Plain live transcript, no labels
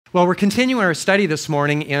Well, we're continuing our study this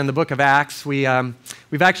morning in the book of Acts. We've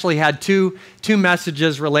actually had two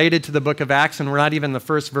messages related to the book of Acts, and we're not even in the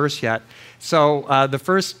first verse yet. So the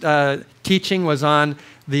first teaching was on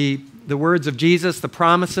the words of Jesus, the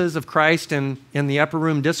promises of Christ in the upper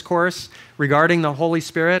room discourse regarding the Holy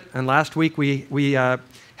Spirit. And last week we had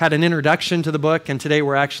an introduction to the book, and today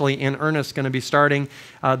we're actually in earnest going to be starting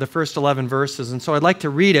the first 11 verses. And so I'd like to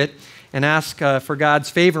read it and ask for God's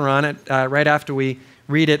favor on it right after we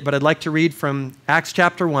read it, but I'd like to read from Acts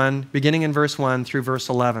chapter 1, beginning in verse 1 through verse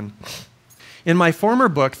 11. In my former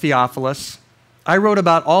book, Theophilus, I wrote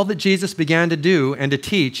about all that Jesus began to do and to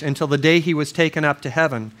teach until the day he was taken up to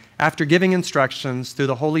heaven, after giving instructions through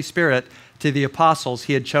the Holy Spirit to the apostles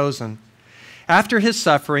he had chosen. After his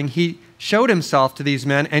suffering, he showed himself to these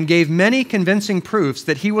men and gave many convincing proofs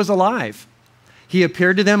that he was alive. He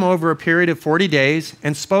appeared to them over a period of 40 days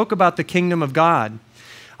and spoke about the kingdom of God.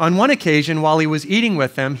 On one occasion, while he was eating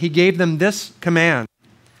with them, he gave them this command: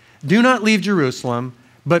 "Do not leave Jerusalem,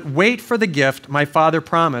 but wait for the gift my Father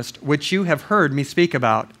promised, which you have heard me speak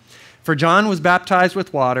about. For John was baptized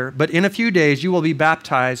with water, but in a few days you will be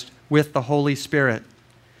baptized with the Holy Spirit."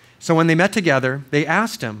 So when they met together, they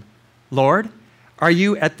asked him, "Lord, are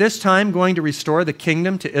you at this time going to restore the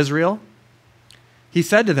kingdom to Israel?" He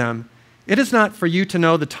said to them, "It is not for you to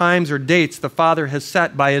know the times or dates the Father has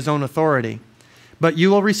set by his own authority. But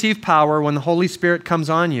you will receive power when the Holy Spirit comes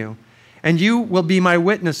on you, and you will be my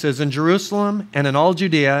witnesses in Jerusalem and in all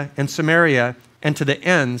Judea and Samaria and to the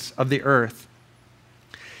ends of the earth."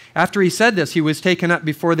 After he said this, he was taken up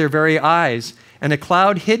before their very eyes, and a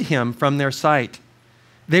cloud hid him from their sight.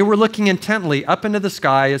 They were looking intently up into the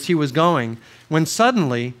sky as he was going, when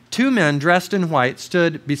suddenly 2 men dressed in white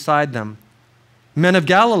stood beside them. "Men of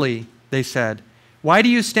Galilee," they said, "why do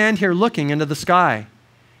you stand here looking into the sky?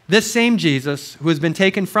 This same Jesus, who has been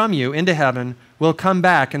taken from you into heaven, will come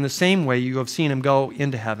back in the same way you have seen him go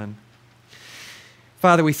into heaven."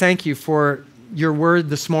 Father, we thank you for your word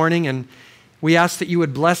this morning, and we ask that you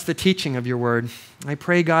would bless the teaching of your word. I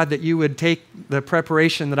pray, God, that you would take the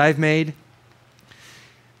preparation that I've made,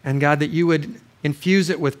 and God, that you would infuse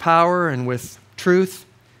it with power and with truth,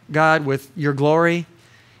 God, with your glory,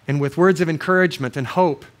 and with words of encouragement and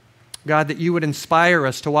hope. God, that you would inspire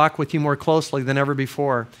us to walk with you more closely than ever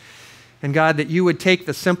before. And God, that you would take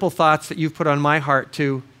the simple thoughts that you've put on my heart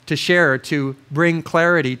to share, to bring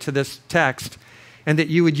clarity to this text, and that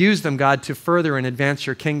you would use them, God, to further and advance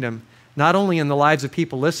your kingdom, not only in the lives of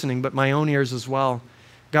people listening, but my own ears as well.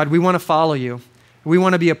 God, we want to follow you. We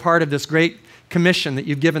want to be a part of this great commission that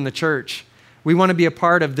you've given the church. We want to be a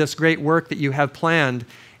part of this great work that you have planned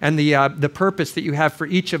and the purpose that you have for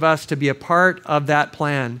each of us to be a part of that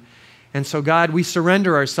plan. And so, God, we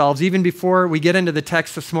surrender ourselves even before we get into the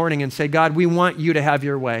text this morning and say, God, we want you to have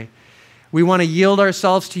your way. We want to yield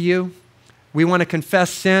ourselves to you. We want to confess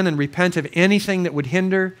sin and repent of anything that would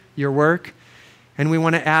hinder your work. And we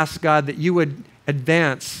want to ask, God, that you would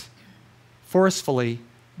advance forcefully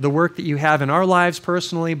the work that you have in our lives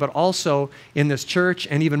personally, but also in this church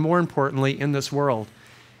and even more importantly, in this world.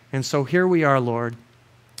 And so here we are, Lord,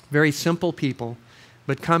 very simple people,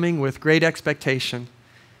 but coming with great expectation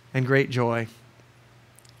and great joy.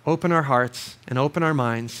 Open our hearts and open our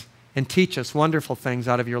minds and teach us wonderful things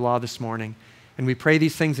out of your law this morning. And we pray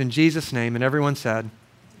these things in Jesus' name. And everyone said,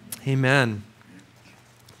 amen.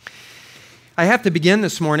 I have to begin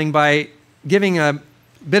this morning by giving a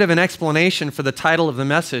bit of an explanation for the title of the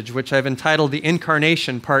message, which I've entitled The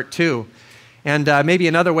Incarnation, Part 2. And maybe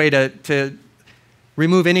another way to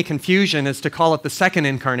remove any confusion is to call it the second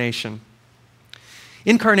incarnation.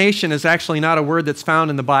 Incarnation is actually not a word that's found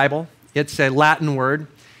in the Bible. It's a Latin word.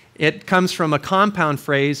 It comes from a compound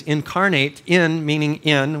phrase, incarnate, in meaning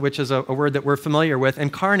in, which is a word that we're familiar with,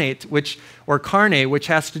 incarnate, or carne, which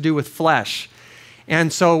has to do with flesh.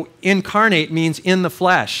 And so incarnate means in the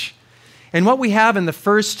flesh. And what we have in the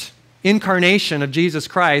first incarnation of Jesus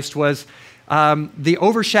Christ was the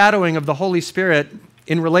overshadowing of the Holy Spirit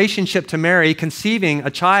in relationship to Mary, conceiving a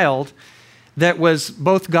child that was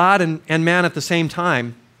both God and man at the same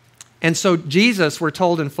time. And so Jesus, we're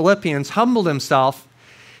told in Philippians, humbled himself,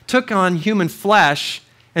 took on human flesh,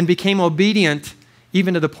 and became obedient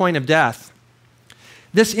even to the point of death.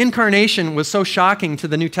 This incarnation was so shocking to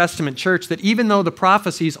the New Testament church that even though the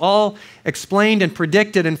prophecies all explained and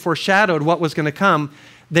predicted and foreshadowed what was going to come,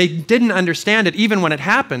 they didn't understand it. Even when it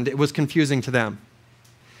happened, it was confusing to them.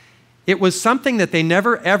 It was something that they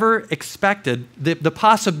never, ever expected. The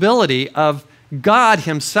possibility of God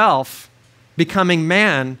himself becoming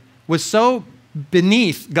man was so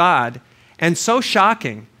beneath God and so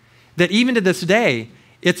shocking that even to this day,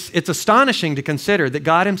 It's astonishing to consider that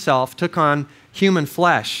God himself took on human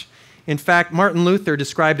flesh. In fact, Martin Luther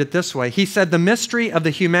described it this way. He said, "The mystery of the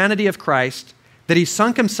humanity of Christ, that he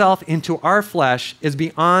sunk himself into our flesh, is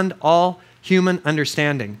beyond all human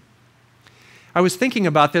understanding." I was thinking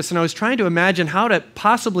about this, and I was trying to imagine how to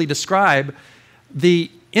possibly describe the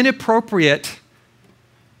inappropriate,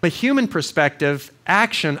 but human perspective,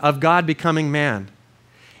 action of God becoming man.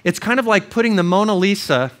 It's kind of like putting the Mona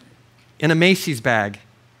Lisa in a Macy's bag.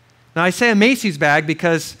 Now, I say a Macy's bag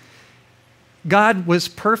because God was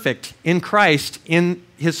perfect in Christ in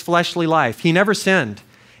his fleshly life. He never sinned.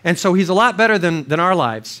 And so he's a lot better than our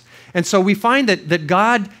lives. And so we find that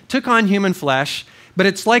God took on human flesh, but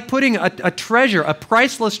it's like putting a treasure, a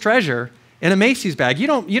priceless treasure, in a Macy's bag. You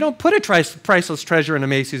don't put a priceless treasure in a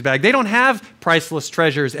Macy's bag. They don't have priceless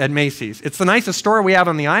treasures at Macy's. It's the nicest store we have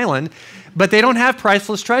on the island, but they don't have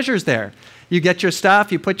priceless treasures there. You get your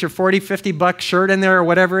stuff, you put your 40, 50 buck shirt in there or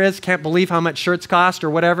whatever it is, can't believe how much shirts cost or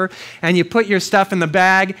whatever, and you put your stuff in the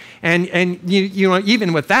bag, and you know,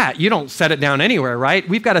 even with that, you don't set it down anywhere, right?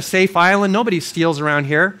 We've got a safe island. Nobody steals around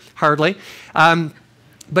here, hardly.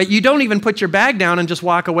 But you don't even put your bag down and just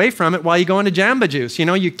walk away from it while you go into Jamba Juice. You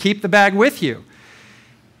know, you keep the bag with you.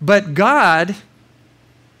 But God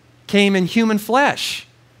came in human flesh,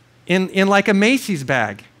 in like a Macy's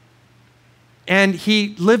bag, and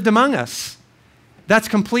he lived among us. That's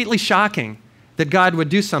completely shocking that God would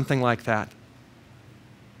do something like that.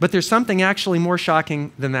 But there's something actually more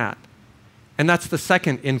shocking than that, and that's the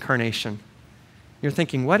second incarnation. You're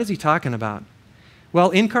thinking, what is he talking about?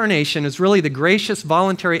 Well, incarnation is really the gracious,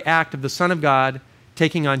 voluntary act of the Son of God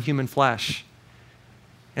taking on human flesh.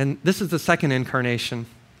 And this is the second incarnation.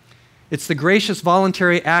 It's the gracious,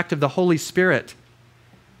 voluntary act of the Holy Spirit,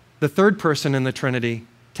 the third person in the Trinity,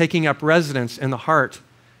 taking up residence in the heart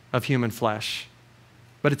of human flesh.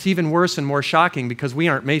 But it's even worse and more shocking because we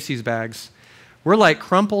aren't Macy's bags. We're like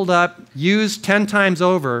crumpled up, used 10 times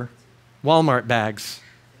over Walmart bags.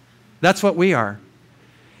 That's what we are.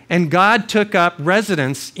 And God took up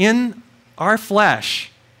residence in our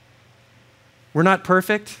flesh. We're not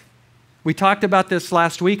perfect. We talked about this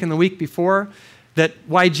last week and the week before, that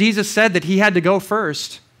why Jesus said that he had to go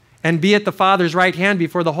first and be at the Father's right hand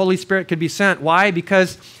before the Holy Spirit could be sent. Why?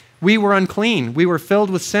 Because we were unclean. We were filled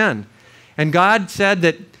with sin. And God said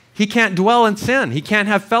that he can't dwell in sin. He can't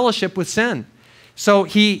have fellowship with sin. So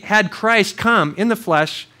he had Christ come in the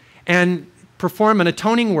flesh and perform an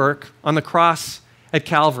atoning work on the cross at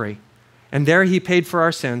Calvary. And there he paid for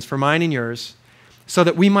our sins, for mine and yours, so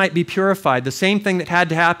that we might be purified. The same thing that had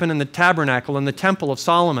to happen in the tabernacle, in the temple of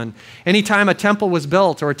Solomon. Anytime a temple was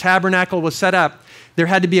built or a tabernacle was set up, there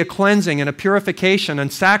had to be a cleansing and a purification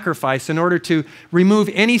and sacrifice in order to remove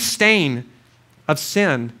any stain of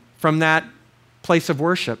sin from that place of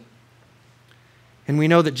worship. And we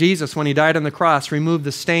know that Jesus, when he died on the cross, removed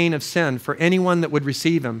the stain of sin for anyone that would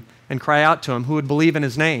receive him and cry out to him, who would believe in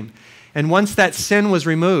his name. And once that sin was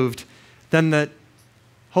removed, then the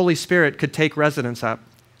Holy Spirit could take residence up.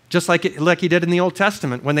 Just like he did in the Old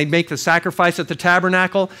Testament. When they'd make the sacrifice at the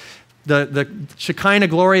tabernacle, the Shekinah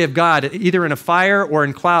glory of God, either in a fire or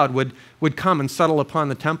in cloud, would come and settle upon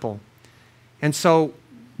the temple. And so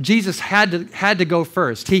Jesus had to go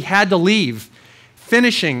first. He had to leave,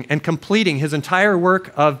 finishing and completing his entire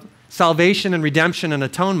work of salvation and redemption and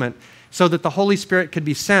atonement so that the Holy Spirit could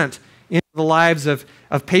be sent into the lives of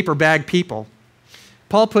paper bag people.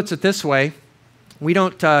 Paul puts it this way. We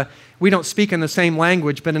don't speak in the same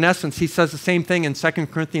language, but in essence, he says the same thing in 2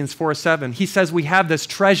 Corinthians 4:7. He says we have this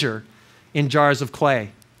treasure in jars of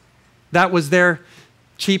clay. That was their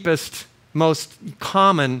cheapest, most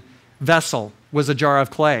common vessel, was a jar of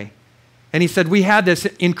clay. And he said, we have this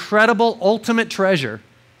incredible, ultimate treasure,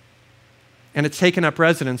 and it's taken up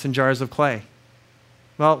residence in jars of clay.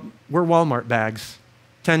 Well, we're Walmart bags,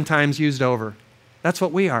 10 times used over. That's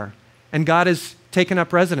what we are. And God has taken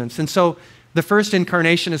up residence. And so the first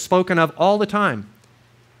incarnation is spoken of all the time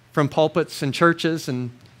from pulpits and churches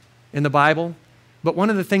and in the Bible. But one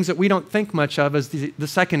of the things that we don't think much of is the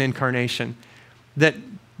second incarnation, that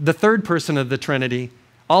the third person of the Trinity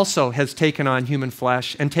also has taken on human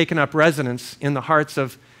flesh and taken up residence in the hearts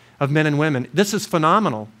of men and women. This is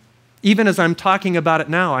phenomenal. Even as I'm talking about it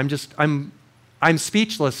now, I'm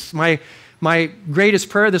speechless. My greatest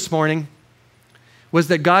prayer this morning was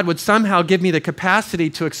that God would somehow give me the capacity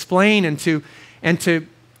to explain and to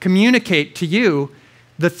communicate to you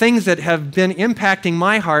the things that have been impacting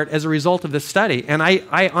my heart as a result of this study. And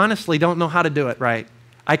I honestly don't know how to do it right.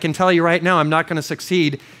 I can tell you right now, I'm not going to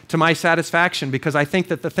succeed to my satisfaction, because I think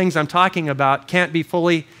that the things I'm talking about can't be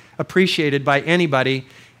fully appreciated by anybody,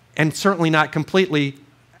 and certainly not completely,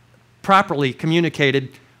 properly communicated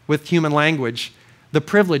with human language the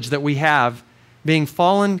privilege that we have being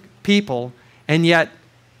fallen people and yet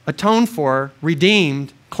atoned for,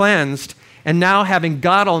 redeemed, cleansed, and now having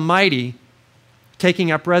God Almighty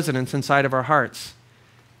taking up residence inside of our hearts.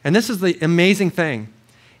 And this is the amazing thing,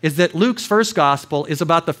 is that Luke's first gospel is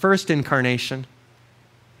about the first incarnation,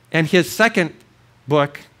 and his second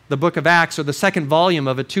book, the book of Acts, or the second volume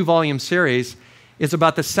of a 2-volume series, is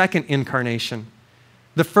about the second incarnation.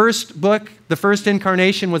 The first book, the first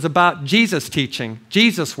incarnation, was about Jesus teaching,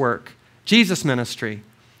 Jesus work, Jesus ministry.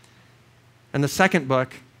 And the second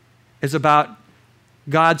book is about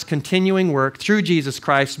God's continuing work through Jesus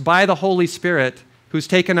Christ by the Holy Spirit, who's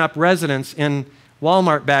taken up residence in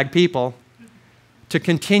Walmart bag people to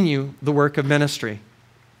continue the work of ministry.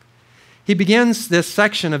 He begins this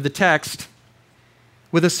section of the text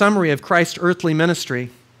with a summary of Christ's earthly ministry.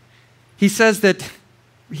 He says that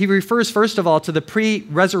he refers, first of all, to the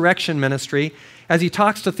pre-resurrection ministry as he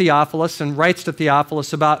talks to Theophilus and writes to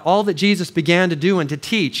Theophilus about all that Jesus began to do and to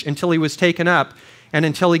teach until he was taken up and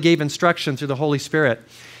until he gave instruction through the Holy Spirit.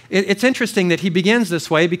 It's interesting that he begins this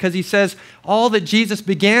way because he says all that Jesus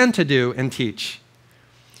began to do and teach.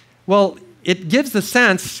 Well, it gives the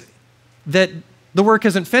sense that the work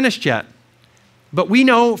isn't finished yet. But we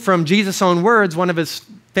know from Jesus' own words, one of his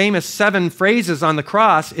famous 7 phrases on the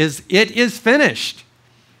cross is, "It is finished."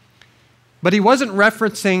 But he wasn't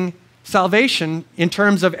referencing salvation in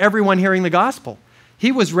terms of everyone hearing the gospel.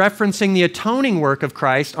 He was referencing the atoning work of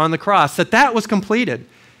Christ on the cross, that was completed.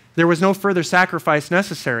 There was no further sacrifice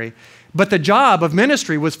necessary. But the job of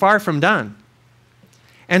ministry was far from done.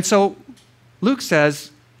 And so Luke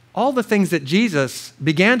says all the things that Jesus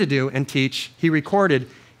began to do and teach, he recorded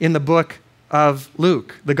in the book of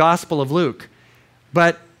Luke, the Gospel of Luke.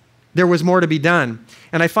 But there was more to be done.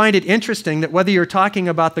 And I find it interesting that whether you're talking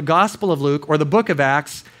about the Gospel of Luke or the book of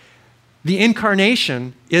Acts, the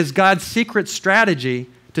incarnation is God's secret strategy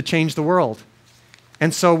to change the world.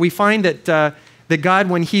 And so we find that, that God,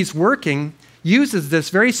 when he's working, uses this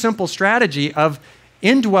very simple strategy of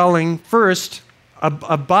indwelling first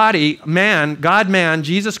a body, man, God-man,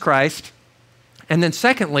 Jesus Christ, and then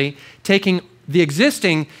secondly, taking the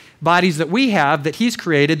existing bodies that we have that he's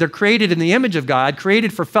created. They're created in the image of God,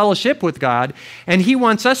 created for fellowship with God, and he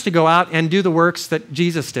wants us to go out and do the works that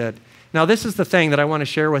Jesus did. Now, this is the thing that I want to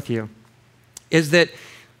share with you, is that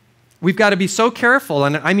we've got to be so careful,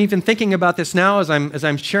 and I'm even thinking about this now as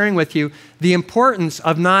I'm sharing with you, the importance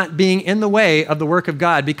of not being in the way of the work of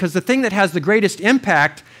God, because the thing that has the greatest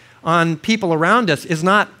impact on people around us is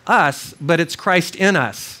not us, but it's Christ in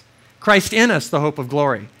us. Christ in us, the hope of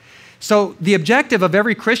glory. So the objective of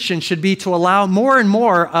every Christian should be to allow more and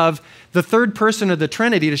more of the third person of the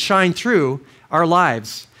Trinity to shine through our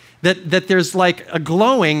lives. That there's like a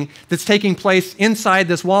glowing that's taking place inside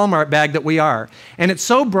this Walmart bag that we are. And it's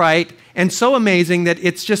so bright and so amazing that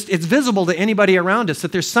it's visible to anybody around us,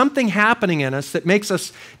 that there's something happening in us that makes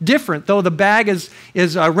us different. Though the bag is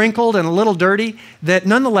wrinkled and a little dirty, that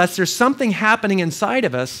nonetheless there's something happening inside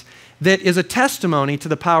of us that is a testimony to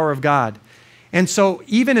the power of God. And so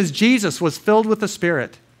even as Jesus was filled with the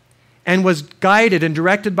Spirit and was guided and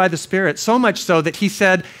directed by the Spirit, so much so that he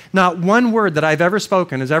said, not one word that I've ever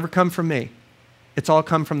spoken has ever come from me. It's all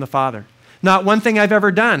come from the Father. Not one thing I've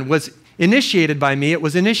ever done was initiated by me. It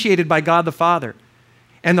was initiated by God the Father.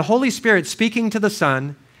 And the Holy Spirit, speaking to the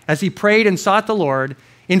Son, as he prayed and sought the Lord,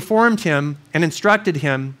 informed him and instructed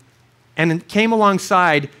him and came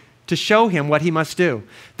alongside to show him what he must do.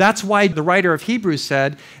 That's why the writer of Hebrews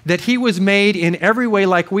said that he was made in every way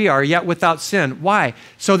like we are, yet without sin. Why?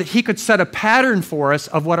 So that he could set a pattern for us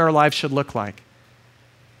of what our lives should look like.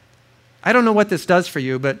 I don't know what this does for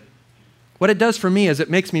you, but what it does for me is it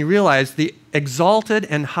makes me realize the exalted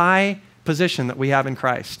and high position that we have in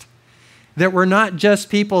Christ. That we're not just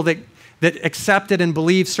people that accepted and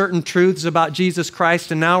believed certain truths about Jesus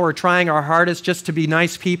Christ, and now we're trying our hardest just to be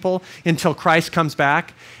nice people until Christ comes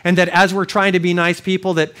back, and that as we're trying to be nice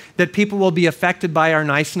people, that people will be affected by our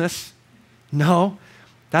niceness. No,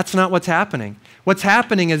 that's not what's happening. What's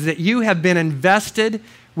happening is that you have been invested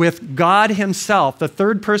with God himself, the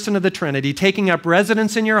third person of the Trinity, taking up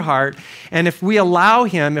residence in your heart. And if we allow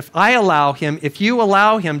him, if I allow him, if you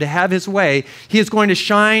allow him to have his way, he is going to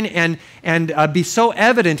shine and be so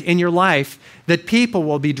evident in your life that people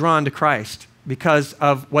will be drawn to Christ because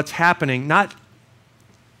of what's happening, not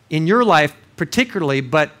in your life particularly,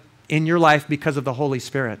 but in your life because of the Holy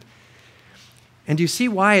Spirit. And do you see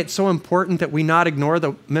why it's so important that we not ignore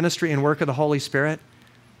the ministry and work of the Holy Spirit?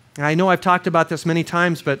 I know I've talked about this many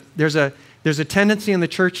times, but there's a tendency in the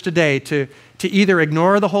church today to either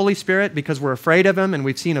ignore the Holy Spirit because we're afraid of him and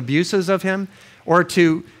we've seen abuses of him, or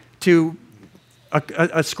to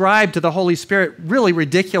ascribe to the Holy Spirit really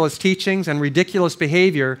ridiculous teachings and ridiculous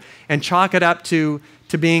behavior and chalk it up to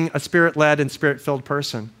being a Spirit-led and Spirit-filled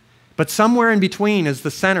person. But somewhere in between is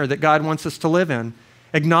the center that God wants us to live in,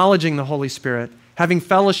 acknowledging the Holy Spirit, having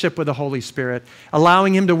fellowship with the Holy Spirit,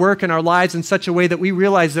 allowing Him to work in our lives in such a way that we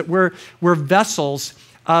realize that we're vessels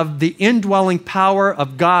of the indwelling power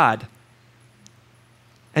of God.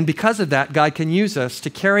 And because of that, God can use us to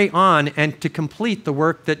carry on and to complete the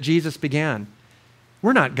work that Jesus began.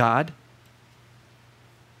 We're not God.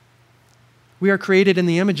 We are created in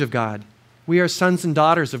the image of God. We are sons and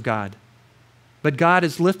daughters of God. But God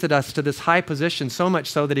has lifted us to this high position, so much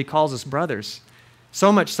so that He calls us brothers.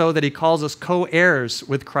 So much so that He calls us co-heirs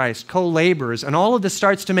with Christ, co-laborers. And all of this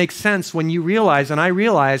starts to make sense when you realize, and I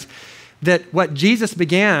realize, that what Jesus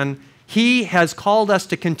began, He has called us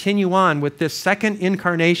to continue on with this second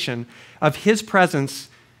incarnation of His presence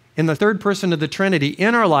in the third person of the Trinity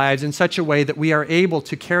in our lives in such a way that we are able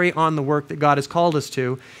to carry on the work that God has called us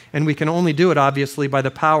to, and we can only do it, obviously, by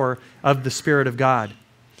the power of the Spirit of God.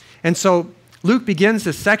 And so Luke begins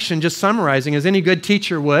this section just summarizing, as any good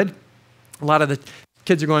teacher would. A lot of the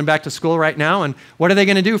kids are going back to school right now, and what are they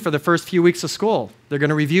going to do for the first few weeks of school? They're going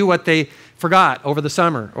to review what they forgot over the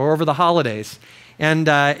summer or over the holidays.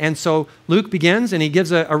 And so Luke begins, and he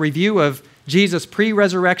gives a review of Jesus'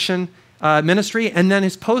 pre-resurrection ministry and then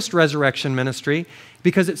His post-resurrection ministry,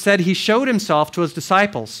 because it said He showed Himself to His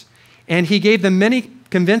disciples, and He gave them many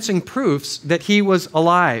convincing proofs that He was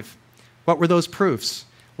alive. What were those proofs?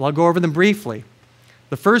 Well, I'll go over them briefly.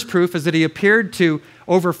 The first proof is that He appeared to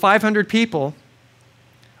over 500 people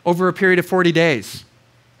over a period of 40 days.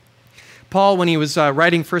 Paul, when he was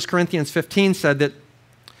writing 1 Corinthians 15, said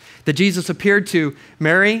that Jesus appeared to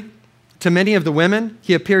Mary, to many of the women.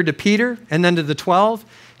 He appeared to Peter, and then to the 12.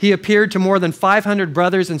 He appeared to more than 500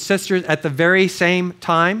 brothers and sisters at the very same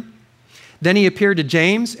time. Then He appeared to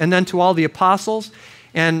James, and then to all the apostles.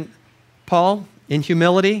 And Paul, in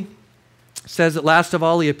humility, says that last of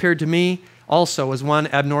all, He appeared to me also as one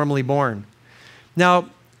abnormally born. Now,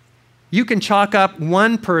 you can chalk up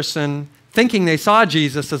one person thinking they saw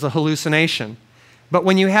Jesus as a hallucination. But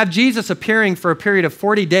when you have Jesus appearing for a period of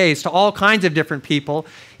 40 days to all kinds of different people,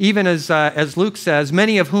 even as Luke says,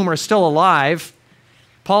 many of whom are still alive,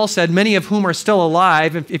 Paul said, many of whom are still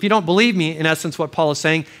alive. If you don't believe me, in essence, what Paul is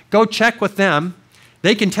saying, go check with them.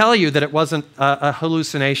 They can tell you that it wasn't a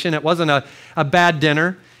hallucination. It wasn't a bad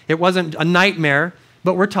dinner. It wasn't a nightmare.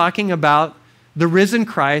 But we're talking about the risen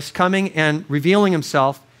Christ coming and revealing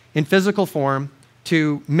Himself in physical form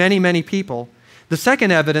to many, many people. The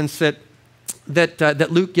second evidence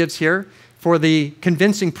that Luke gives here for the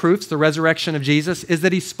convincing proofs, the resurrection of Jesus, is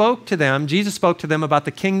that Jesus spoke to them about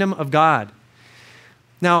the kingdom of God.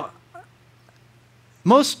 Now,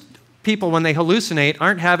 most people, when they hallucinate,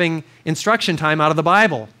 aren't having instruction time out of the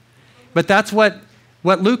Bible. But that's what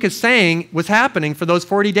Luke is saying was happening for those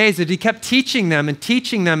 40 days, that He kept teaching them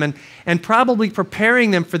and probably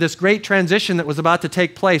preparing them for this great transition that was about to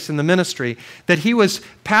take place in the ministry, that He was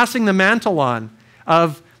passing the mantle on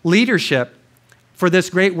of leadership for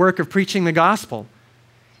this great work of preaching the gospel.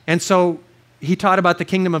 And so He taught about the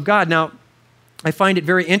kingdom of God. Now, I find it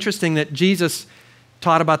very interesting that Jesus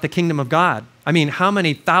taught about the kingdom of God. I mean, how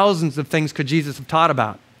many thousands of things could Jesus have taught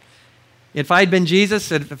about? If I'd been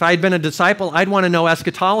Jesus, if I'd been a disciple, I'd want to know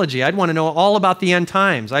eschatology. I'd want to know all about the end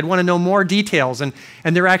times. I'd want to know more details, and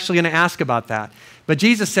they're actually going to ask about that. But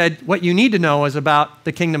Jesus said, what you need to know is about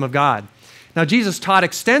the kingdom of God. Now, Jesus taught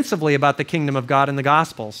extensively about the kingdom of God in the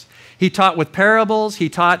Gospels. He taught with parables. He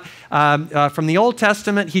taught from the Old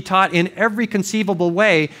Testament. He taught in every conceivable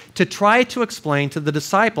way to try to explain to the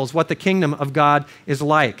disciples what the kingdom of God is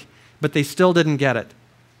like. But they still didn't get it.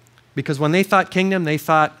 Because when they thought kingdom, they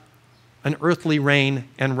thought an earthly reign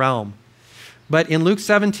and realm. But in Luke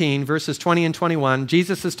 17, verses 20 and 21,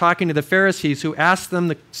 Jesus is talking to the Pharisees who asked them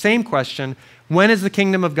the same question, when is the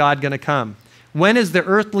kingdom of God going to come? When is the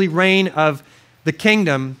earthly reign of the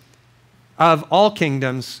kingdom of all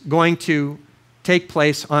kingdoms going to take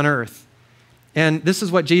place on earth? And this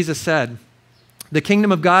is what Jesus said. The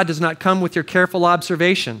kingdom of God does not come with your careful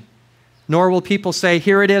observation, nor will people say,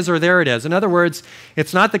 here it is or there it is. In other words,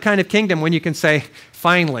 it's not the kind of kingdom when you can say,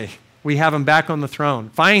 finally, we have Him back on the throne.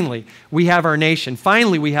 Finally, we have our nation.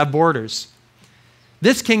 Finally, we have borders.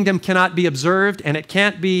 This kingdom cannot be observed, and it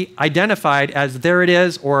can't be identified as there it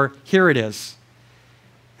is or here it is.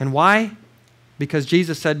 And why? Because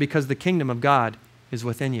Jesus said, because the kingdom of God is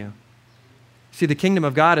within you. See, the kingdom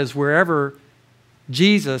of God is wherever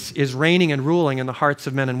Jesus is reigning and ruling in the hearts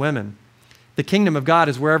of men and women. The kingdom of God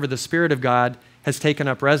is wherever the Spirit of God has taken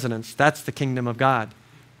up residence. That's the kingdom of God.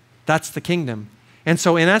 That's the kingdom. And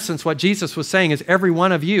so in essence, what Jesus was saying is every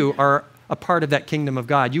one of you are a part of that kingdom of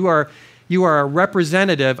God. You are a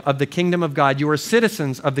representative of the kingdom of God. You are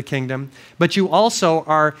citizens of the kingdom, but you also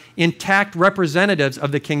are intact representatives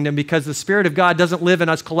of the kingdom because the Spirit of God doesn't live in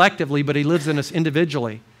us collectively, but He lives in us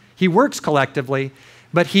individually. He works collectively,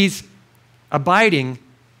 but He's abiding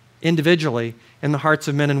individually in the hearts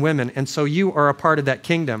of men and women. And so you are a part of that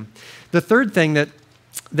kingdom. The third thing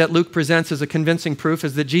that Luke presents as a convincing proof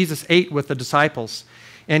is that Jesus ate with the disciples.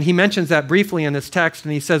 And he mentions that briefly in this text,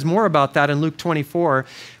 and he says more about that in Luke 24.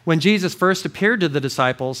 When Jesus first appeared to the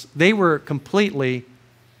disciples, they were completely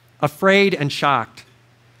afraid and shocked.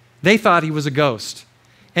 They thought he was a ghost.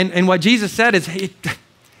 And what Jesus said is, hey,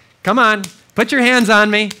 come on, put your hands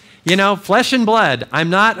on me. You know, flesh and blood.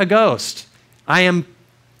 I'm not a ghost. I am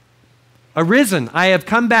arisen. I have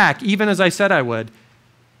come back, even as I said I would.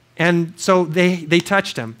 And so they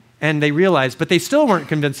touched him. And they realized, but they still weren't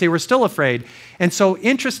convinced. They were still afraid. And so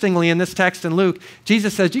interestingly, in this text in Luke,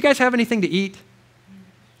 Jesus says, do you guys have anything to eat?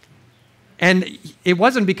 And it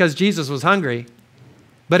wasn't because Jesus was hungry,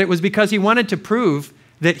 but it was because he wanted to prove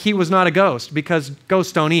that he was not a ghost, because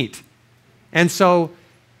ghosts don't eat. And so,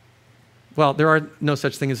 well, there are no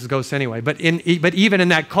such thing as ghosts anyway, but even in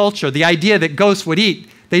that culture, the idea that ghosts would eat,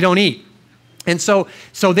 they don't eat. And so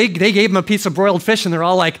they gave him a piece of broiled fish, and they're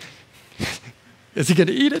all like, is he going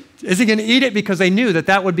to eat it? Is he going to eat it? Because they knew that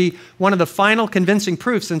that would be one of the final convincing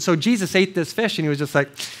proofs. And so Jesus ate this fish, and he was just like,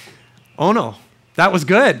 oh no, that was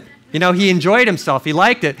good. You know, he enjoyed himself. He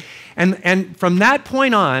liked it. And from that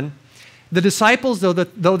point on, the disciples,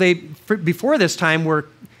 though they, before this time, were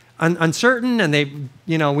uncertain, and they,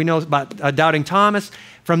 you know, we know about doubting Thomas.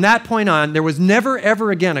 From that point on, there was never,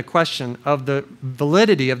 ever again a question of the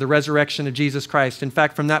validity of the resurrection of Jesus Christ. In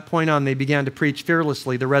fact, from that point on, they began to preach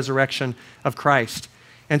fearlessly the resurrection of Christ.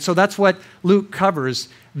 And so that's what Luke covers,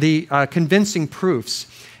 the convincing proofs.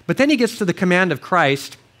 But then he gets to the command of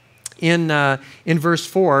Christ in verse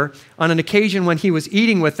 4, on an occasion when he was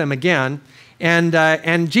eating with them again.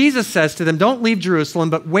 And Jesus says to them, don't leave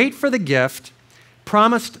Jerusalem, but wait for the gift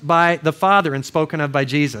promised by the Father and spoken of by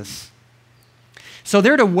Jesus. So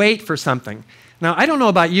they're to wait for something. Now, I don't know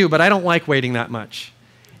about you, but I don't like waiting that much.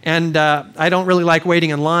 And I don't really like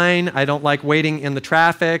waiting in line. I don't like waiting in the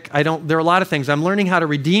traffic. There are a lot of things. I'm learning how to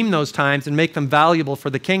redeem those times and make them valuable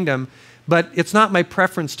for the kingdom, but it's not my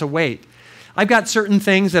preference to wait. I've got certain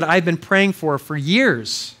things that I've been praying for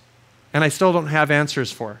years, and I still don't have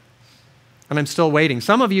answers for. And I'm still waiting.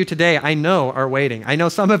 Some of you today, I know, are waiting. I know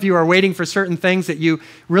some of you are waiting for certain things that you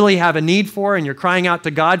really have a need for, and you're crying out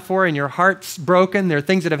to God for, and your heart's broken. There are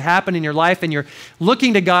things that have happened in your life, and you're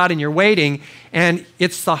looking to God, and you're waiting. And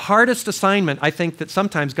it's the hardest assignment, I think, that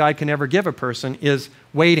sometimes God can ever give a person is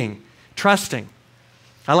waiting, trusting.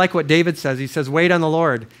 I like what David says. He says, wait on the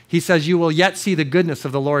Lord. He says, you will yet see the goodness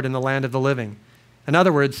of the Lord in the land of the living. In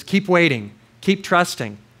other words, keep waiting, keep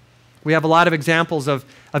trusting. We have a lot of examples of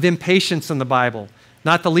impatience in the Bible,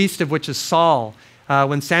 not the least of which is Saul.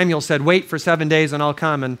 When Samuel said, wait for 7 days and I'll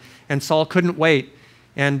come, and Saul couldn't wait.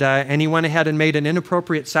 And he went ahead and made an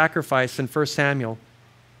inappropriate sacrifice in 1 Samuel.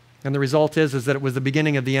 And the result is that it was the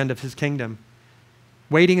beginning of the end of his kingdom.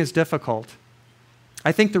 Waiting is difficult.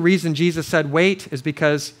 I think the reason Jesus said wait is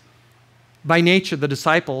because by nature the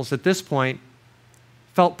disciples at this point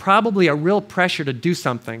felt probably a real pressure to do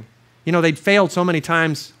something. You know, they'd failed so many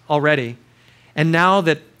times already. And now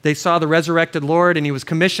that they saw the resurrected Lord and he was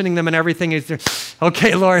commissioning them and everything, he's like,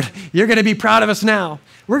 okay, Lord, you're going to be proud of us now.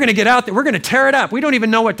 We're going to get out there. We're going to tear it up. We don't even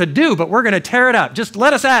know what to do, but we're going to tear it up. Just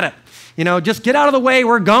let us at it. You know, just get out of the way.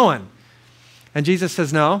 We're going. And Jesus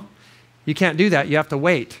says, no, you can't do that. You have to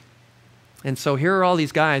wait. And so here are all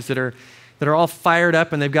these guys that are all fired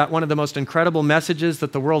up, and they've got one of the most incredible messages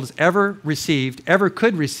that the world has ever received, ever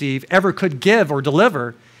could give or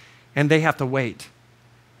deliver, and they have to wait.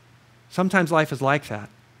 Sometimes life is like that.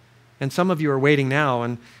 And some of you are waiting now,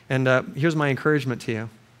 and here's my encouragement to you.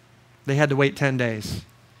 They had to wait 10 days.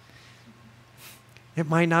 It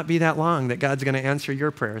might not be that long that God's going to answer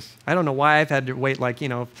your prayers. I don't know why I've had to wait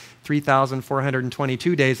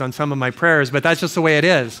 3,422 days on some of my prayers, but that's just the way it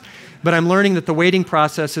is. But I'm learning that the waiting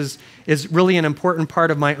process is really an important part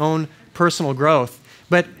of my own personal growth.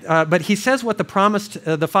 But he says what the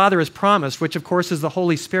Father has promised, which of course is the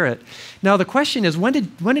Holy Spirit. Now the question is, when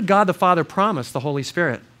did God the Father promise the Holy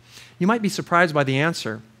Spirit? You might be surprised by the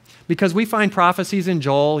answer, because we find prophecies in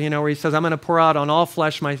Joel, where he says, I'm going to pour out on all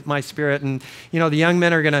flesh my Spirit, and the young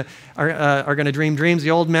men are going to dream dreams,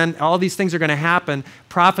 the old men, all these things are going to happen.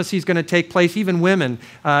 Prophecy is going to take place, even women,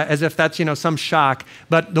 as if that's some shock.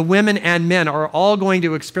 But the women and men are all going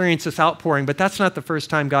to experience this outpouring. But that's not the first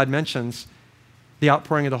time God mentions the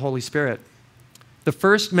outpouring of the Holy Spirit. The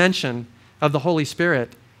first mention of the Holy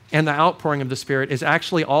Spirit and the outpouring of the Spirit is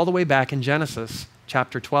actually all the way back in Genesis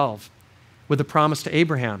chapter 12 with the promise to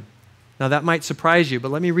Abraham. Now that might surprise you,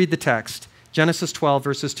 but let me read the text. Genesis 12,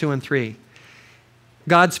 verses 2 and 3.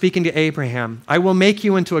 God speaking to Abraham, I will make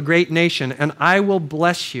you into a great nation, and I will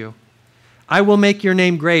bless you. I will make your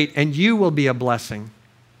name great, and you will be a blessing.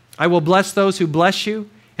 I will bless those who bless you,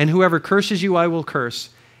 and whoever curses you I will curse,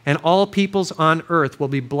 and all peoples on earth will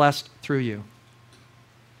be blessed through you.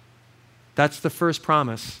 That's the first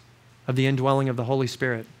promise of the indwelling of the Holy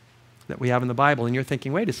Spirit that we have in the Bible. And you're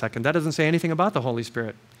thinking, wait a second, that doesn't say anything about the Holy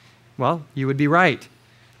Spirit. Well, you would be right.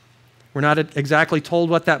 We're not exactly told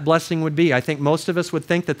what that blessing would be. I think most of us would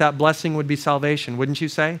think that that blessing would be salvation, wouldn't you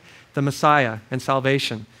say? The Messiah and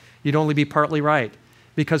salvation. You'd only be partly right.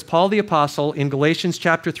 Because Paul the Apostle in Galatians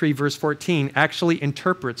chapter 3, verse 14, actually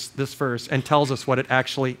interprets this verse and tells us what it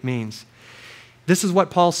actually means. This is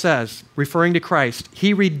what Paul says, referring to Christ.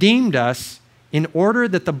 He redeemed us in order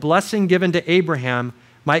that the blessing given to Abraham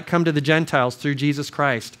might come to the Gentiles through Jesus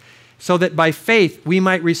Christ, so that by faith we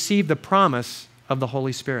might receive the promise of the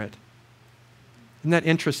Holy Spirit. Isn't that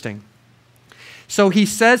interesting? So he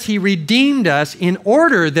says he redeemed us in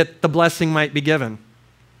order that the blessing might be given.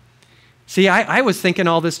 See, I was thinking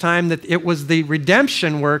all this time that it was the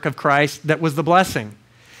redemption work of Christ that was the blessing.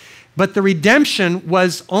 But the redemption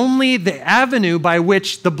was only the avenue by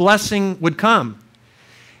which the blessing would come.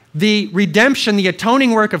 The redemption, the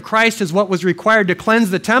atoning work of Christ is what was required to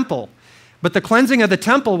cleanse the temple. But the cleansing of the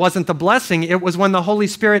temple wasn't the blessing. It was when the Holy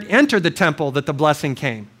Spirit entered the temple that the blessing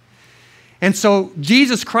came. And so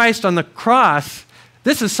Jesus Christ on the cross,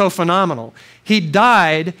 this is so phenomenal. He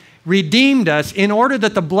died, redeemed us in order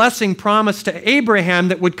that the blessing promised to Abraham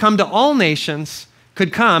that would come to all nations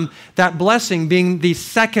could come, that blessing being the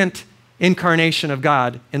second incarnation of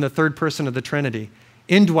God in the third person of the Trinity,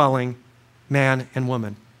 indwelling man and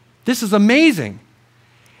woman. This is amazing.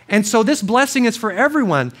 And so this blessing is for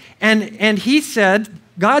everyone. And he said,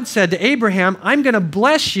 God said to Abraham, I'm going to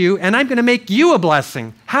bless you and I'm going to make you a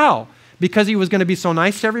blessing. How? Because he was going to be so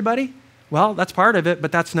nice to everybody? Well, that's part of it,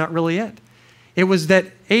 but that's not really it. It was that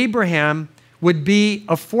Abraham would be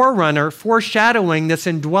a forerunner, foreshadowing this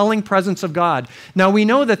indwelling presence of God. Now, we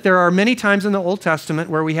know that there are many times in the Old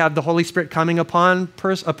Testament where we have the Holy Spirit coming upon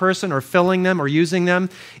a person or filling them or using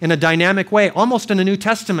them in a dynamic way, almost in a New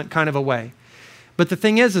Testament kind of a way. But the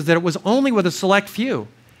thing is that it was only with a select few,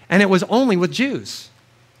 and it was only with Jews.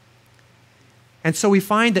 And so we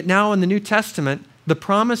find that now in the New Testament, the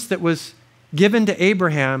promise that was given to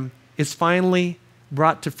Abraham is finally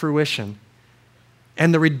brought to fruition.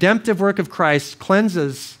 And the redemptive work of Christ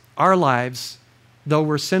cleanses our lives, though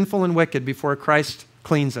we're sinful and wicked, before Christ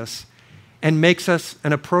cleans us and makes us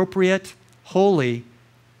an appropriate, holy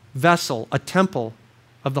vessel, a temple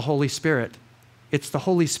of the Holy Spirit. It's the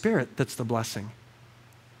Holy Spirit that's the blessing.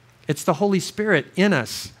 It's the Holy Spirit in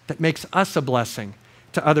us that makes us a blessing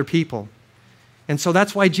to other people. And so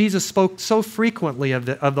that's why Jesus spoke so frequently of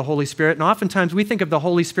the Holy Spirit. And oftentimes we think of the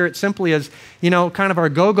Holy Spirit simply as, kind of our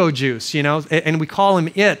go-go juice, and we call him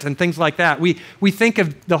it and things like that. We think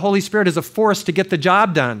of the Holy Spirit as a force to get the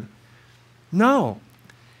job done. No.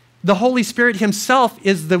 The Holy Spirit himself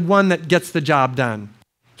is the one that gets the job done.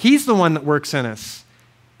 He's the one that works in us.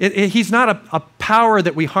 He's not a power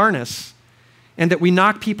that we harness and that we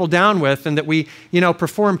knock people down with and that we,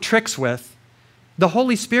 perform tricks with. The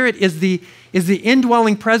Holy Spirit is the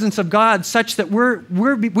indwelling presence of God such that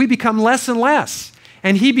we become less and less,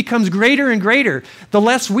 and he becomes greater and greater. The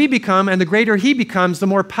less we become and the greater he becomes, the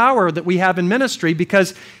more power that we have in ministry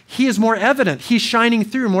because he is more evident. He's shining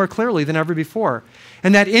through more clearly than ever before.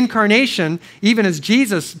 And that incarnation, even as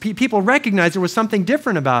Jesus, people recognized there was something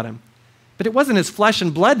different about him. But it wasn't his flesh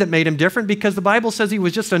and blood that made him different because the Bible says he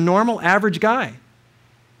was just a normal, average guy.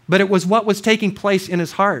 But it was what was taking place in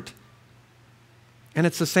his heart. And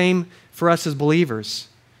it's the same for us as believers.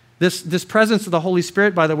 This presence of the Holy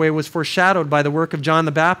Spirit, by the way, was foreshadowed by the work of John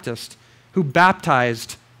the Baptist, who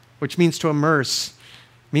baptized, which means to immerse,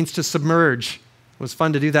 means to submerge. It was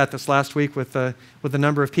fun to do that this last week with a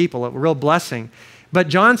number of people, a real blessing. But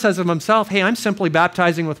John says of himself, hey, I'm simply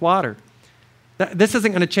baptizing with water. This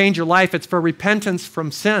isn't going to change your life. It's for repentance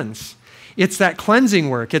from sins. It's that cleansing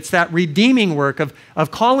work. It's that redeeming work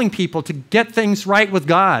of calling people to get things right with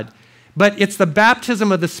God. But it's the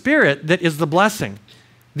baptism of the Spirit that is the blessing,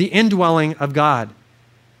 the indwelling of God.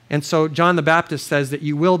 And so John the Baptist says that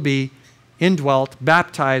you will be indwelt,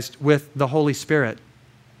 baptized with the Holy Spirit.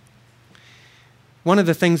 One of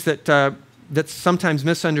the things that's sometimes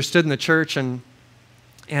misunderstood in the church, and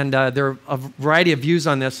there are a variety of views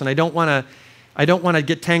on this, and I don't want to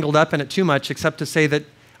get tangled up in it too much, except to say that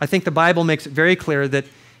I think the Bible makes it very clear that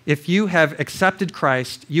if you have accepted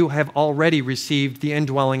Christ, you have already received the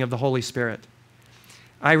indwelling of the Holy Spirit.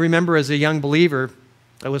 I remember as a young believer,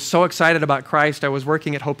 I was so excited about Christ. I was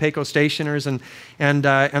working at Hopeco Stationers, and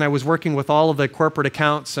I was working with all of the corporate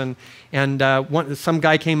accounts, and some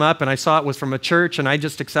guy came up, and I saw it was from a church, and I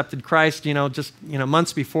just accepted Christ,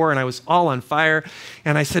 months before, and I was all on fire.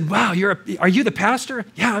 And I said, "Wow, are you the pastor?"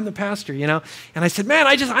 "Yeah, I'm the pastor." And I said, "Man,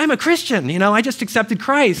 I'm a Christian. I just accepted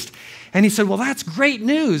Christ." And he said, "Well, that's great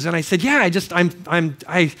news." And I said, "Yeah,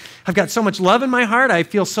 I've got so much love in my heart. I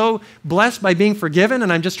feel so blessed by being forgiven,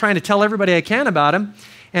 and I'm just trying to tell everybody I can about him."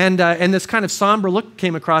 And this kind of somber look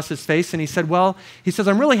came across his face, and he said,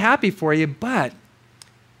 "I'm really happy for you, but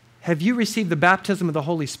have you received the baptism of the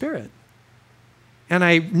Holy Spirit?" And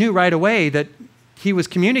I knew right away that he was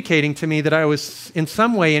communicating to me that I was in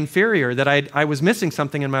some way inferior, that I was missing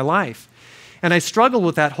something in my life. And I struggled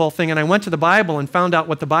with that whole thing, and I went to the Bible and found out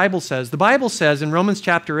what the Bible says. The Bible says in Romans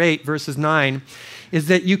chapter 8, verses 9, is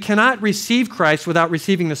that you cannot receive Christ without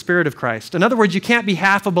receiving the Spirit of Christ. In other words, you can't be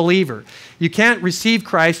half a believer. You can't receive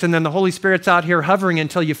Christ and then the Holy Spirit's out here hovering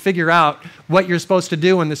until you figure out what you're supposed to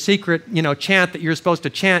do and the secret, chant that you're supposed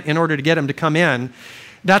to chant in order to get him to come in.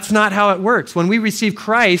 That's not how it works. When we receive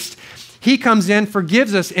Christ, he comes in,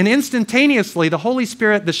 forgives us, and instantaneously the Holy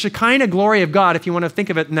Spirit, the Shekinah glory of God, if you want to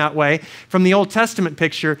think of it in that way, from the Old Testament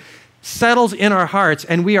picture, settles in our hearts,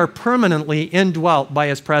 and we are permanently indwelt by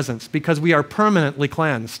his presence because we are permanently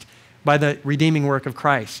cleansed by the redeeming work of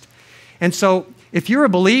Christ. And so if you're a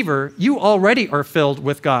believer, you already are filled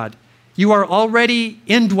with God. You are already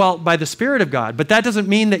indwelt by the Spirit of God, but that doesn't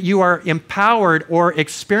mean that you are empowered or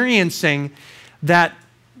experiencing that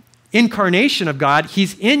incarnation of God.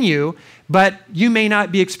 He's in you, but you may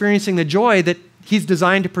not be experiencing the joy that he's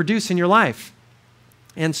designed to produce in your life.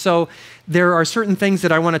 And so there are certain things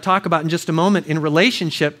that I want to talk about in just a moment in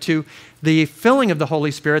relationship to the filling of the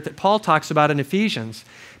Holy Spirit that Paul talks about in Ephesians.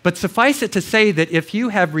 But suffice it to say that if you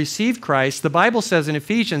have received Christ, the Bible says in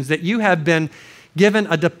Ephesians that you have been given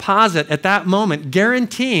a deposit at that moment,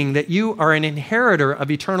 guaranteeing that you are an inheritor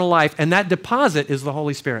of eternal life, and that deposit is the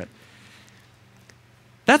Holy Spirit.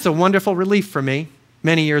 That's a wonderful relief for me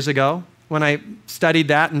many years ago when I studied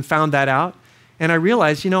that and found that out. And I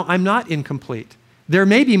realized, I'm not incomplete. There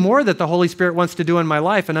may be more that the Holy Spirit wants to do in my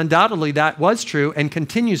life, and undoubtedly that was true and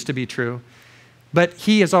continues to be true. But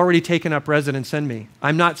he has already taken up residence in me.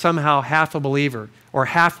 I'm not somehow half a believer or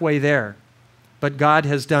halfway there. But God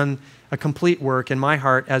has done a complete work in my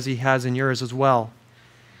heart as he has in yours as well.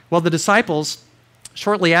 Well, the disciples,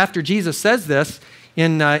 shortly after Jesus says this,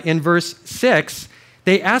 in verse 6,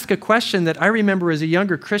 they ask a question that I remember as a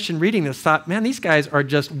younger Christian reading this, thought, man, these guys are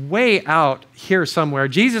just way out here somewhere.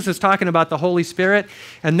 Jesus is talking about the Holy Spirit,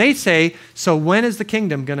 and they say, so when is the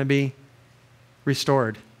kingdom going to be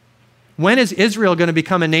restored? When is Israel going to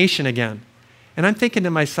become a nation again? And I'm thinking to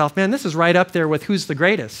myself, man, this is right up there with who's the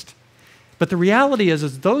greatest. But the reality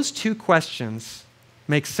is those two questions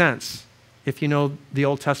make sense if you know the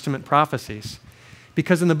Old Testament prophecies.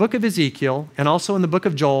 Because in the book of Ezekiel and also in the book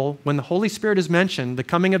of Joel, when the Holy Spirit is mentioned, the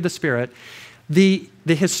coming of the Spirit, the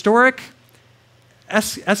historic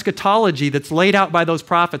eschatology that's laid out by those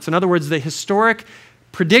prophets, in other words, the historic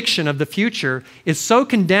prediction of the future is so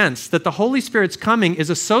condensed that the Holy Spirit's coming is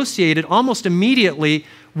associated almost immediately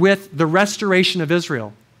with the restoration of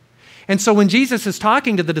Israel. And so when Jesus is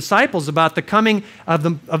talking to the disciples about the coming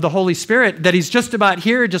of the Holy Spirit, that he's just about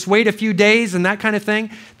here, just wait a few days and that kind of thing,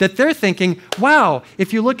 that they're thinking, wow,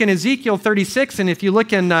 if you look in Ezekiel 36 and if you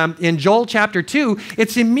look in Joel chapter 2,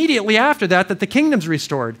 it's immediately after that the kingdom's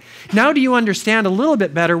restored. Now do you understand a little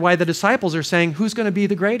bit better why the disciples are saying, who's going to be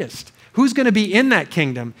the greatest? Who's going to be in that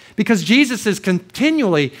kingdom? Because Jesus is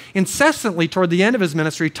continually, incessantly toward the end of his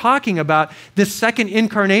ministry talking about this second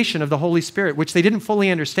incarnation of the Holy Spirit, which they didn't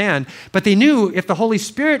fully understand. But they knew if the Holy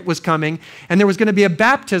Spirit was coming and there was going to be a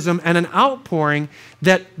baptism and an outpouring,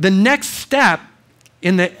 that the next step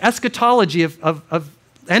in the eschatology of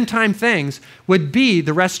end-time things would be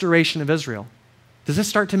the restoration of Israel. Does this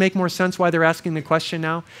start to make more sense why they're asking the question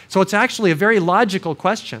now? So it's actually a very logical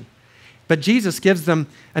question. But Jesus gives them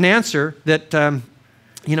an answer that,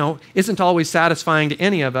 isn't always satisfying to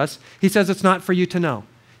any of us. He says it's not for you to know.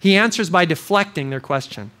 He answers by deflecting their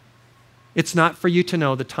question. It's not for you to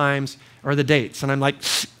know the times or the dates. And I'm like,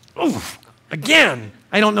 oh, again,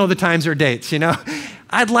 I don't know the times or dates,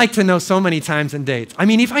 I'd like to know so many times and dates. I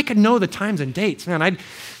mean, if I could know the times and dates, I'd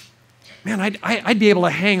be able to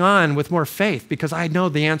hang on with more faith because I know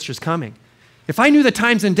the answer's coming. If I knew the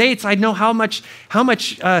times and dates, I'd know how much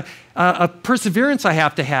perseverance I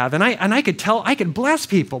have to have. And I could bless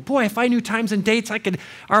people. Boy, if I knew times and dates,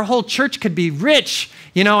 our whole church could be rich.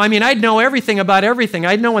 I'd know everything about everything.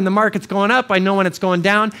 I'd know when the market's going up. I'd know when it's going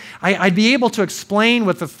down. I'd be able to explain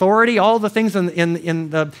with authority all the things in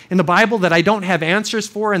the Bible that I don't have answers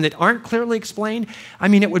for and that aren't clearly explained.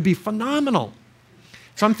 It would be phenomenal.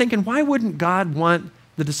 So I'm thinking, why wouldn't God want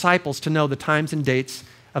the disciples to know the times and dates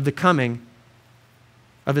of the coming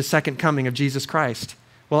of the second coming of Jesus Christ?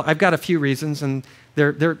 Well, I've got a few reasons, and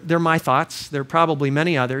they're my thoughts. There are probably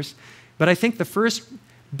many others. But I think the first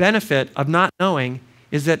benefit of not knowing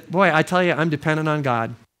is that, boy, I tell you, I'm dependent on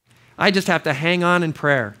God. I just have to hang on in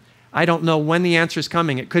prayer. I don't know when the answer is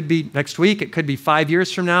coming. It could be next week. It could be 5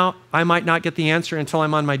 years from now. I might not get the answer until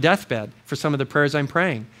I'm on my deathbed for some of the prayers I'm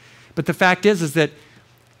praying. But the fact is that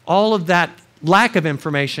all of that lack of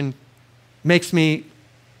information makes me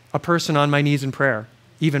a person on my knees in prayer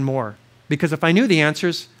even more. Because if I knew the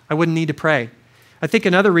answers, I wouldn't need to pray. I think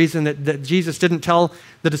another reason that Jesus didn't tell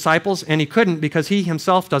the disciples, and he couldn't because he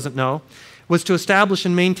himself doesn't know, was to establish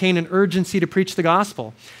and maintain an urgency to preach the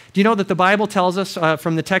gospel. Do you know that the Bible tells us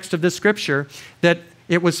from the text of this scripture that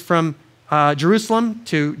it was from Jerusalem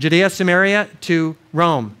to Judea, Samaria to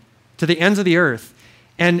Rome, to the ends of the earth.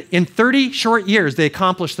 And in 30 short years, they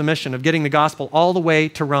accomplished the mission of getting the gospel all the way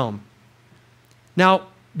to Rome. Now,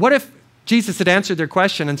 what if Jesus had answered their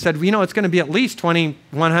question and said, it's going to be at least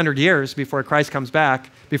 2,100 years before Christ comes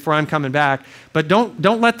back, before I'm coming back, but don't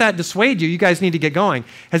let that dissuade you. You guys need to get going.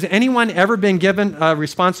 Has anyone ever been given a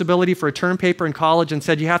responsibility for a term paper in college and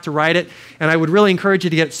said you have to write it, and I would really encourage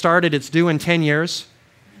you to get started, it's due in 10 years?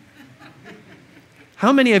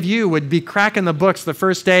 How many of you would be cracking the books the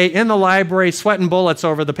first day in the library, sweating bullets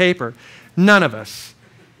over the paper? None of us.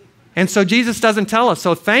 And so Jesus doesn't tell us.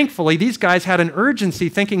 So thankfully, these guys had an urgency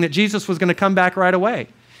thinking that Jesus was going to come back right away.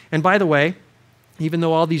 And by the way, even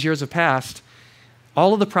though all these years have passed,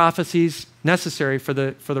 all of the prophecies necessary for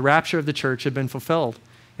the rapture of the church have been fulfilled.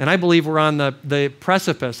 And I believe we're on the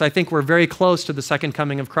precipice. I think we're very close to the second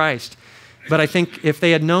coming of Christ. But I think if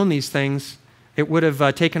they had known these things, it would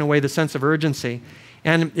have taken away the sense of urgency.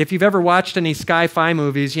 And if you've ever watched any sci-fi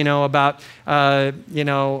movies, about,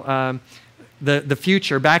 the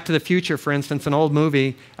future, Back to the Future, for instance, an old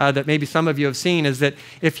movie that maybe some of you have seen, is that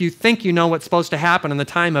if you think you know what's supposed to happen in the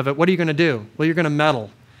time of it, what are you going to do? Well, you're going to meddle.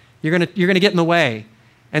 You're going to get in the way.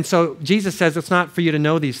 And so Jesus says it's not for you to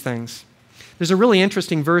know these things. There's a really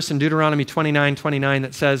interesting verse in Deuteronomy 29:29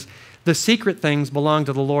 that says, the secret things belong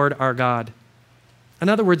to the Lord our God. In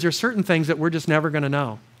other words, there are certain things that we're just never going to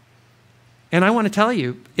know. And I want to tell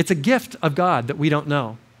you, it's a gift of God that we don't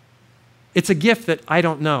know. It's a gift that I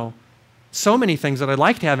don't know. So many things that I'd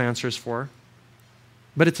like to have answers for,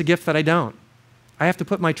 but it's a gift that I don't. I have to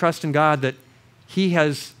put my trust in God that he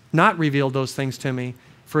has not revealed those things to me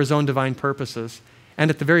for his own divine purposes, and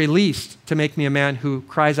at the very least, to make me a man who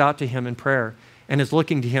cries out to him in prayer and is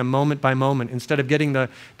looking to him moment by moment instead of getting the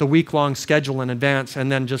week-long schedule in advance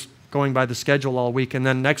and then just going by the schedule all week and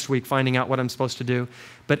then next week finding out what I'm supposed to do.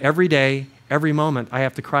 But every day, every moment, I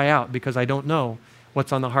have to cry out because I don't know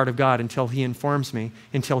what's on the heart of God until he informs me,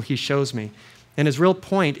 until he shows me. And his real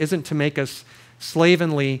point isn't to make us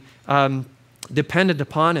slavenly dependent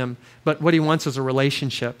upon him, but what he wants is a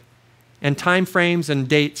relationship. And time frames and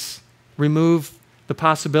dates remove the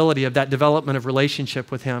possibility of that development of relationship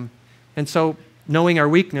with him. And so, knowing our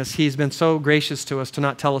weakness, he's been so gracious to us to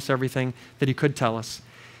not tell us everything that he could tell us.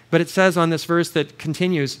 But it says on this verse that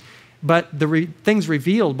continues, but the things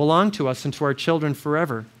revealed belong to us and to our children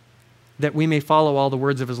forever, that we may follow all the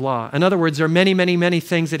words of his law. In other words, there are many, many, many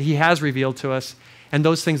things that he has revealed to us, and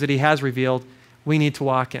those things that he has revealed, we need to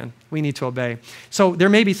walk in. We need to obey. So there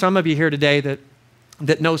may be some of you here today that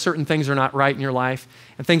know certain things are not right in your life,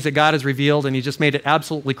 and things that God has revealed, and he just made it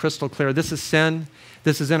absolutely crystal clear. This is sin.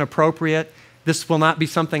 This is inappropriate. This will not be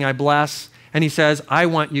something I bless. And he says, I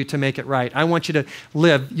want you to make it right. I want you to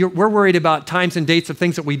live. We're worried about times and dates of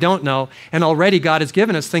things that we don't know, and already God has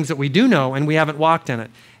given us things that we do know, and we haven't walked in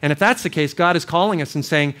it. And if that's the case, God is calling us and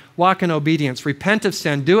saying, walk in obedience, repent of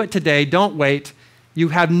sin, do it today, don't wait. You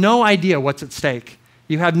have no idea what's at stake.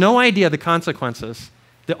 You have no idea the consequences,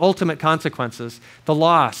 the ultimate consequences, the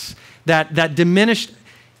loss, that diminished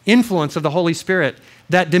influence of the Holy Spirit,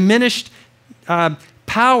 that diminished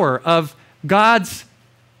power of God's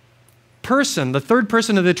person, the third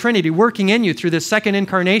person of the Trinity working in you through this second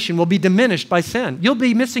incarnation will be diminished by sin. You'll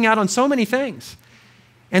be missing out on so many things.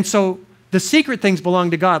 And so the secret things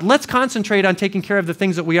belong to God. Let's concentrate on taking care of the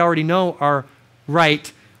things that we already know are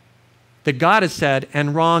right, that God has said,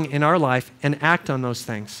 and wrong in our life, and act on those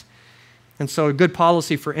things. And so a good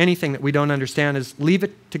policy for anything that we don't understand is leave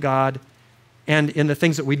it to God, and in the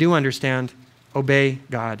things that we do understand, obey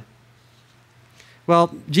God.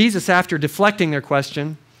 Well, Jesus, after deflecting their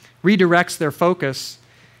question, redirects their focus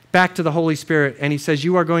back to the Holy Spirit, and he says,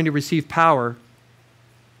 you are going to receive power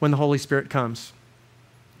when the Holy Spirit comes.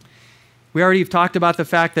 We already have talked about the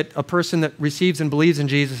fact that a person that receives and believes in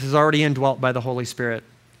Jesus is already indwelt by the Holy Spirit.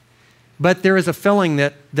 But there is a filling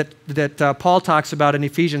that Paul talks about in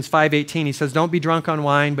Ephesians 5:18. He says, don't be drunk on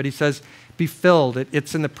wine, but he says, be filled.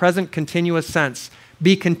 It's in the present continuous sense.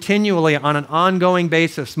 Be continually on an ongoing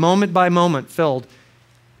basis, moment by moment, filled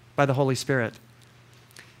by the Holy Spirit.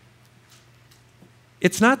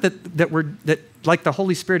 It's not that like the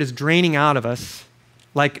Holy Spirit is draining out of us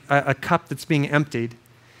like a cup that's being emptied.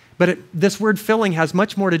 But this word filling has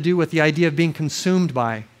much more to do with the idea of being consumed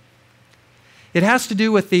by. It has to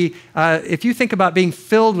do with if you think about being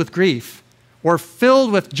filled with grief, or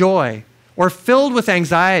filled with joy, or filled with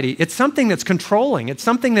anxiety, it's something that's controlling. It's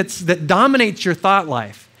something that dominates your thought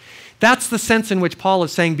life. That's the sense in which Paul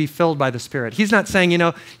is saying be filled by the Spirit. He's not saying,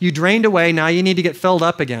 you drained away, now you need to get filled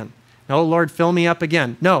up again. No, Lord, fill me up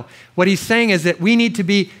again. No, what he's saying is that we need to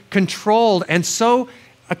be controlled and so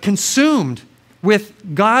consumed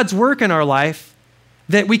with God's work in our life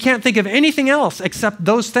that we can't think of anything else except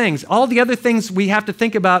those things. All the other things we have to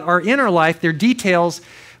think about are in our life, they're details,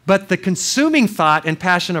 but the consuming thought and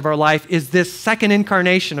passion of our life is this second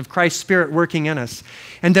incarnation of Christ's Spirit working in us,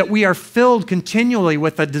 and that we are filled continually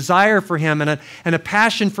with a desire for Him and a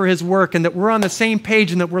passion for His work, and that we're on the same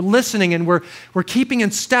page and that we're listening and we're keeping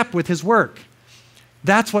in step with His work.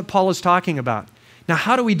 That's what Paul is talking about. Now,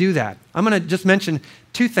 how do we do that? I'm going to just mention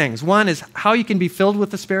two things. One is how you can be filled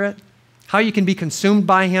with the Spirit, how you can be consumed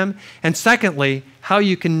by Him, and secondly, how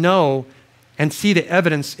you can know and see the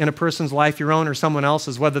evidence in a person's life, your own or someone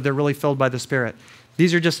else's, whether they're really filled by the Spirit.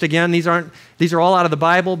 These are just, again, these are all out of the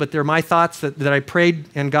Bible, but they're my thoughts that I prayed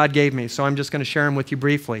and God gave me, so I'm just going to share them with you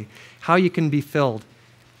briefly. How you can be filled.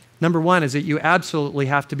 Number one is that you absolutely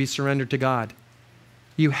have to be surrendered to God.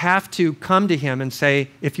 You have to come to Him and say,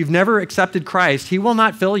 if you've never accepted Christ, He will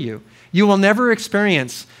not fill you. You will never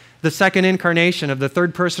experience the second incarnation of the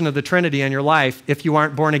third person of the Trinity in your life if you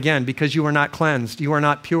aren't born again, because you are not cleansed, you are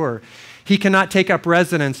not pure. He cannot take up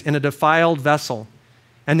residence in a defiled vessel.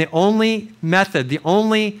 And the only method, the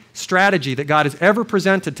only strategy that God has ever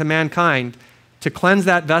presented to mankind to cleanse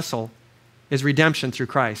that vessel is redemption through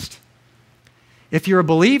Christ. If you're a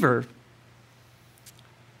believer,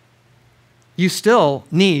 you still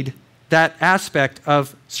need that aspect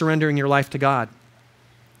of surrendering your life to God.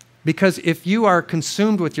 Because if you are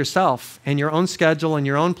consumed with yourself and your own schedule and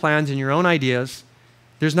your own plans and your own ideas,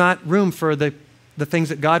 there's not room for the things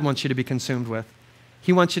that God wants you to be consumed with.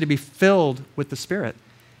 He wants you to be filled with the Spirit.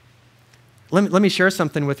 Let me share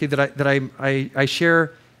something with you that I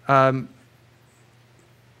share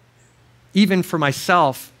even for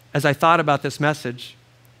myself as I thought about this message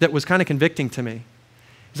that was kind of convicting to me.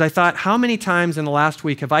 As I thought, how many times in the last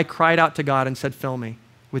week have I cried out to God and said, fill me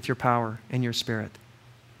with your power and your Spirit.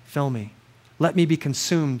 Fill me. Let me be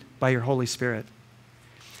consumed by your Holy Spirit.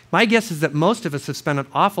 My guess is that most of us have spent an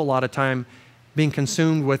awful lot of time being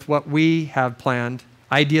consumed with what we have planned,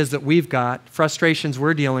 ideas that we've got, frustrations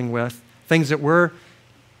we're dealing with, things that we're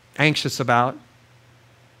anxious about.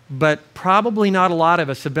 But probably not a lot of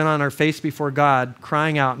us have been on our face before God,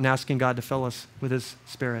 crying out and asking God to fill us with His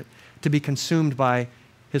Spirit, to be consumed by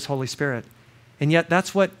His Holy Spirit. And yet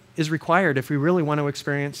that's what is required if we really want to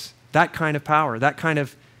experience that kind of power, that kind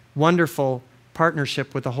of wonderful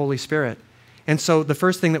partnership with the Holy Spirit. And so the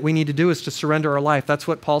first thing that we need to do is to surrender our life. That's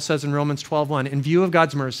what Paul says in Romans 12:1. In view of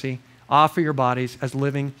God's mercy, offer your bodies as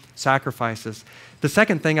living sacrifices. The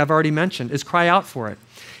second thing I've already mentioned is cry out for it.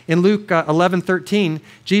 In Luke 11:13,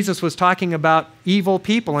 Jesus was talking about evil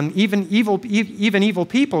people, and even evil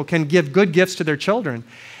people can give good gifts to their children.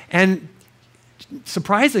 And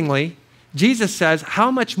surprisingly, Jesus says,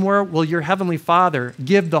 how much more will your heavenly Father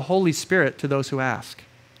give the Holy Spirit to those who ask?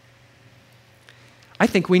 I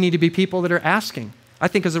think we need to be people that are asking. I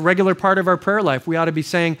think as a regular part of our prayer life, we ought to be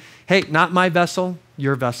saying, hey, not my vessel,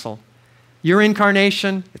 your vessel. Your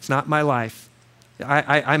incarnation, it's not my life.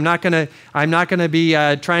 I'm not going to be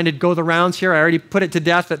trying to go the rounds here. I already put it to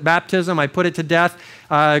death at baptism. I put it to death.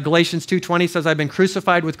 Galatians 2:20 says, I've been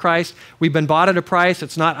crucified with Christ. We've been bought at a price.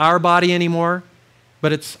 It's not our body anymore,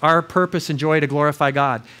 but it's our purpose and joy to glorify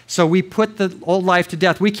God. So we put the old life to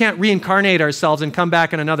death. We can't reincarnate ourselves and come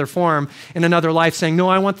back in another form, in another life, saying, no,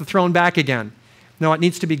 I want the throne back again. No, it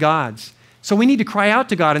needs to be God's. So we need to cry out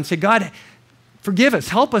to God and say, God, forgive us.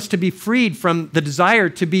 Help us to be freed from the desire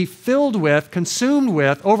to be filled with, consumed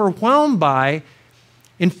with, overwhelmed by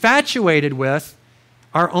infatuated with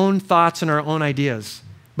our own thoughts and our own ideas,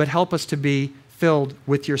 but help us to be filled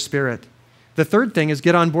with your Spirit. The third thing is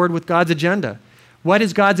get on board with God's agenda. What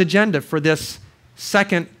is God's agenda for this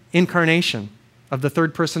second incarnation of the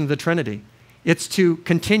third person of the Trinity? It's to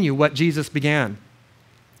continue what Jesus began.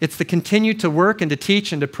 It's to continue to work and to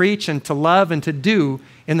teach and to preach and to love and to do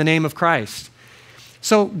in the name of Christ.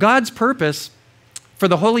 So God's purpose for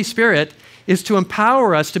the Holy Spirit is to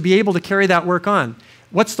empower us to be able to carry that work on.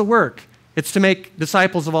 What's the work? It's to make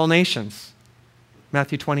disciples of all nations.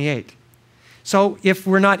 Matthew 28. So if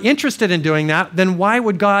we're not interested in doing that, then why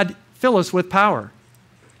would God fill us with power?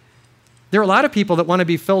 There are a lot of people that want to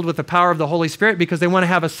be filled with the power of the Holy Spirit because they want to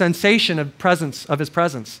have a sensation of His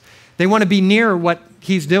presence. They want to be near what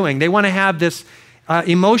He's doing. They want to have this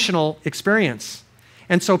emotional experience.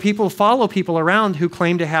 And so people follow people around who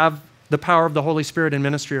claim to have the power of the Holy Spirit in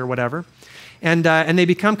ministry or whatever. And they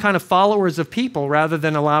become kind of followers of people rather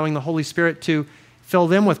than allowing the Holy Spirit to fill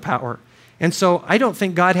them with power. And so I don't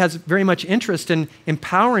think God has very much interest in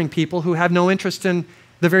empowering people who have no interest in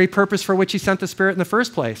the very purpose for which He sent the Spirit in the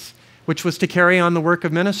first place, which was to carry on the work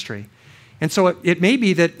of ministry. And so it may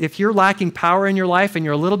be that if you're lacking power in your life and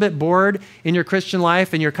you're a little bit bored in your Christian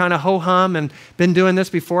life and you're kind of ho-hum and been doing this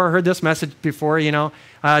before, heard this message before,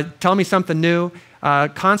 tell me something new,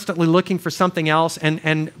 constantly looking for something else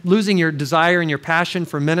and losing your desire and your passion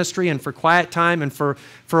for ministry and for quiet time and for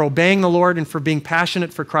obeying the Lord and for being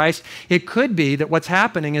passionate for Christ, it could be that what's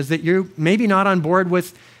happening is that you're maybe not on board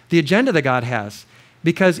with the agenda that God has.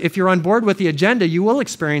 Because if you're on board with the agenda, you will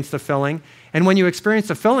experience the filling. And when you experience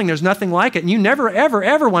the filling, there's nothing like it. And you never, ever,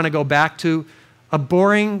 ever want to go back to a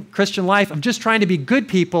boring Christian life of just trying to be good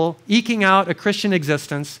people, eking out a Christian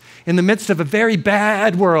existence in the midst of a very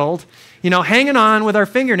bad world, hanging on with our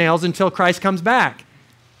fingernails until Christ comes back.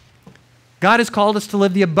 God has called us to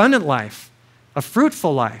live the abundant life, a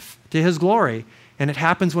fruitful life to His glory. And it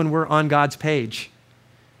happens when we're on God's page.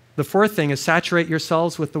 The fourth thing is saturate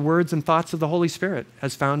yourselves with the words and thoughts of the Holy Spirit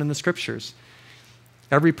as found in the Scriptures.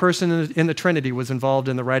 Every person in the Trinity was involved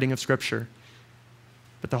in the writing of Scripture.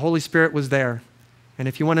 But the Holy Spirit was there. And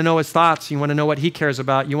if you want to know His thoughts, you want to know what He cares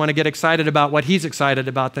about, you want to get excited about what He's excited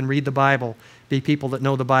about, then read the Bible. Be people that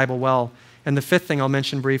know the Bible well. And the fifth thing I'll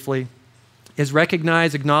mention briefly is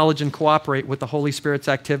recognize, acknowledge, and cooperate with the Holy Spirit's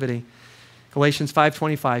activity. Galatians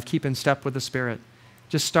 5:25, keep in step with the Spirit.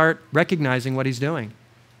 Just start recognizing what He's doing.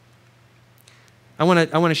 I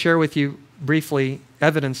want to share with you briefly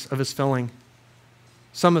evidence of His filling.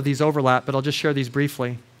 Some of these overlap, but I'll just share these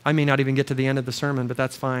briefly. I may not even get to the end of the sermon, but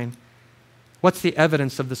that's fine. What's the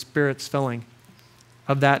evidence of the Spirit's filling,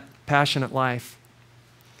 of that passionate life?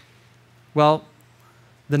 Well,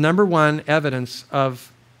 the number one evidence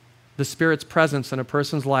of the Spirit's presence in a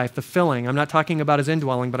person's life, the filling, I'm not talking about His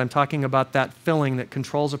indwelling, but I'm talking about that filling that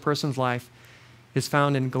controls a person's life, is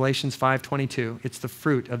found in Galatians 5:22. It's the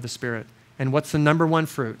fruit of the Spirit. And what's the number one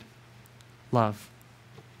fruit? Love.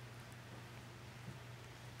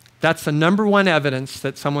 That's the number one evidence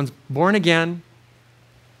that someone's born again,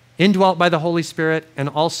 indwelt by the Holy Spirit, and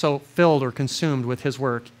also filled or consumed with His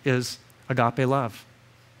work is agape love,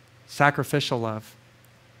 sacrificial love.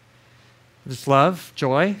 It's love,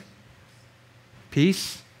 joy,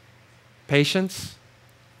 peace, patience,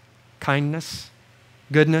 kindness,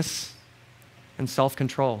 goodness, and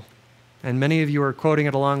self-control. And many of you are quoting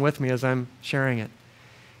it along with me as I'm sharing it.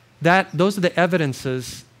 Those are the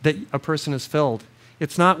evidences that a person is filled.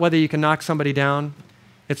 It's not whether you can knock somebody down.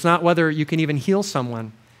 It's not whether you can even heal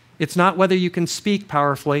someone. It's not whether you can speak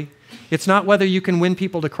powerfully. It's not whether you can win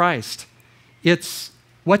people to Christ. It's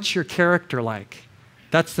what's your character like.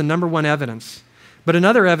 That's the number one evidence. But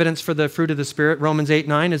another evidence for the fruit of the Spirit, Romans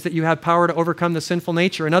 8:9, is that you have power to overcome the sinful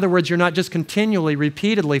nature. In other words, you're not just continually,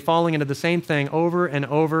 repeatedly falling into the same thing over and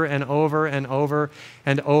over and over and over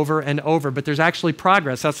and over and over. But there's actually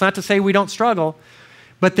progress. That's not to say we don't struggle,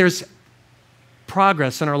 but there's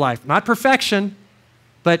progress in our life. Not perfection,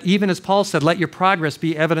 but even as Paul said, let your progress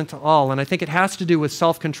be evident to all. And I think it has to do with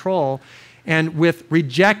self-control and with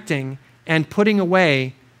rejecting and putting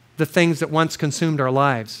away the things that once consumed our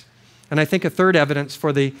lives. And I think a third evidence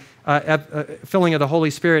for the filling of the Holy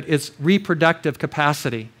Spirit is reproductive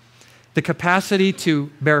capacity. The capacity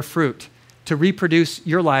to bear fruit, to reproduce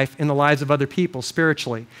your life in the lives of other people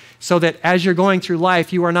spiritually. So that as you're going through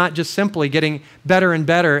life, you are not just simply getting better and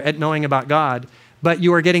better at knowing about God, but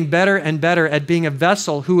you are getting better and better at being a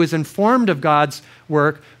vessel who is informed of God's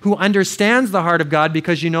work, who understands the heart of God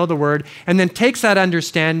because you know the Word, and then takes that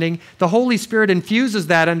understanding. The Holy Spirit infuses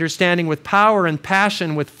that understanding with power and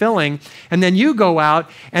passion, with filling, and then you go out,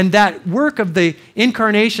 and that work of the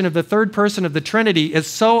incarnation of the third person of the Trinity is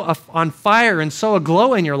so on fire and so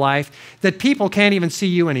aglow in your life that people can't even see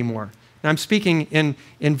you anymore. Now, I'm speaking in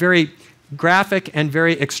very graphic and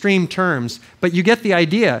very extreme terms, but you get the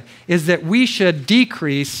idea, is that we should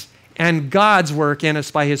decrease and God's work in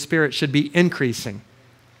us by His Spirit should be increasing.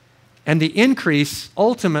 And the increase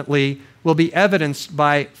ultimately will be evidenced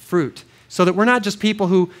by fruit, so that we're not just people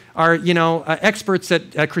who are, experts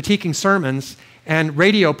at critiquing sermons and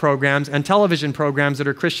radio programs and television programs that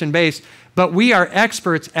are Christian-based, but we are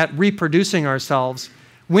experts at reproducing ourselves,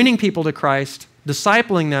 winning people to Christ,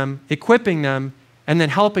 discipling them, equipping them, and then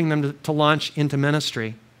helping them to launch into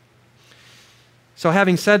ministry. So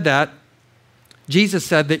having said that, Jesus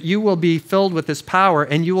said that you will be filled with this power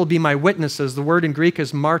and you will be my witnesses. The word in Greek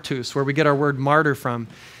is martus, where we get our word martyr from.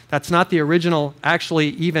 That's not the original, actually,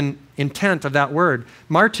 even intent of that word.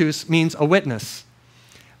 Martus means a witness.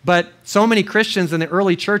 But so many Christians in the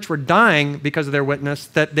early church were dying because of their witness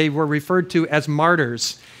that they were referred to as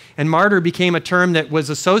martyrs. And martyr became a term that was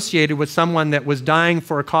associated with someone that was dying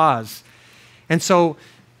for a cause. And so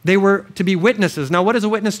they were to be witnesses. Now, what does a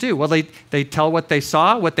witness do? Well, they tell what they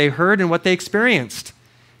saw, what they heard, and what they experienced.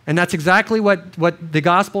 And that's exactly what the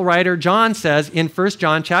gospel writer John says in 1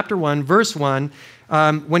 John chapter 1, verse 1,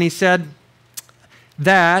 when he said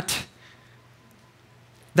that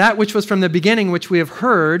which was from the beginning, which we have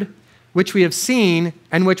heard, which we have seen,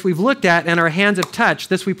 and which we've looked at, and our hands have touched,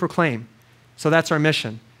 this we proclaim. So that's our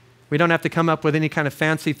mission. We don't have to come up with any kind of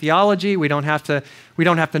fancy theology. We don't have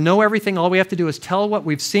to know everything. All we have to do is tell what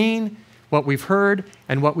we've seen, what we've heard,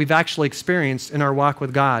 and what we've actually experienced in our walk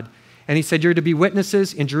with God. And he said, you're to be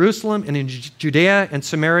witnesses in Jerusalem and in Judea and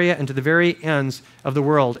Samaria and to the very ends of the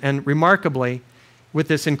world. And remarkably, with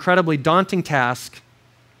this incredibly daunting task,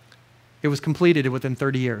 it was completed within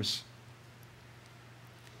 30 years.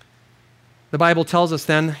 The Bible tells us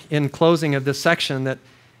then, in closing of this section, that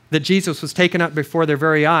Jesus was taken up before their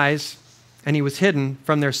very eyes, and he was hidden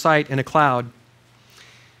from their sight in a cloud.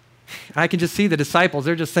 I can just see the disciples.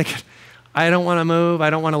 They're just thinking, I don't want to move. I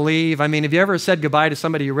don't want to leave. I mean, have you ever said goodbye to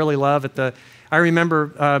somebody you really love? I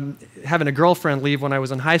remember having a girlfriend leave when I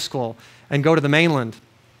was in high school and go to the mainland.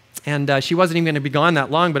 And she wasn't even going to be gone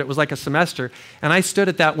that long, but it was like a semester. And I stood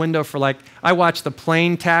at that window for I watched the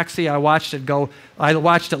plane taxi. I watched it go. I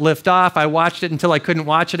watched it lift off. I watched it until I couldn't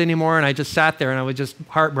watch it anymore. And I just sat there and I was just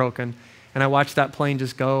heartbroken. And I watched that plane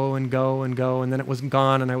just go and go and go. And then it was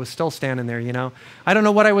gone and I was still standing there, I don't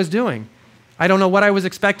know what I was doing. I don't know what I was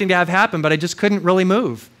expecting to have happen, but I just couldn't really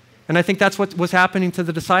move. And I think that's what was happening to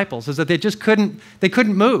the disciples, is that they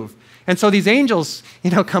couldn't move. And so these angels,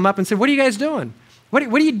 come up and say, what are you guys doing? What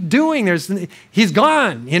are you doing? He's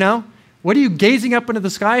gone, What are you gazing up into the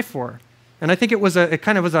sky for? And I think it was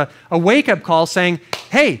a wake-up call saying,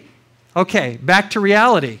 hey, okay, back to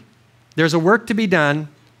reality. There's a work to be done,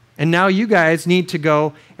 and now you guys need to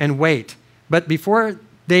go and wait. But before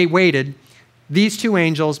they waited, these two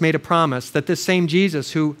angels made a promise that this same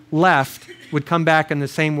Jesus who left would come back in the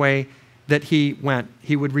same way that he went.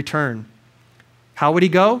 He would return. How would he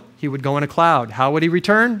go? He would go in a cloud. How would he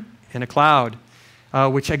return? In a cloud.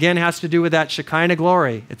 Which again has to do with that Shekinah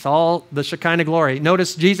glory. It's all the Shekinah glory.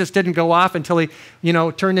 Notice Jesus didn't go off until he,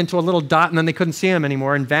 turned into a little dot and then they couldn't see him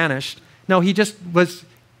anymore and vanished. No, he just was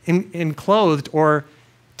enclothed or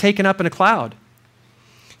taken up in a cloud.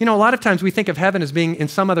 A lot of times we think of heaven as being in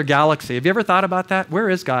some other galaxy. Have you ever thought about that? Where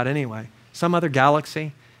is God anyway? Some other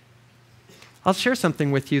galaxy? I'll share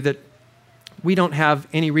something with you that we don't have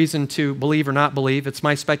any reason to believe or not believe. It's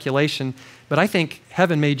my speculation. But I think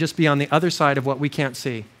heaven may just be on the other side of what we can't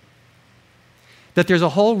see. That there's a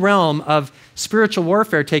whole realm of spiritual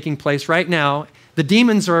warfare taking place right now. The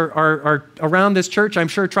demons are around this church, I'm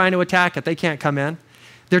sure, trying to attack it. They can't come in.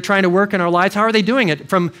 They're trying to work in our lives. How are they doing it?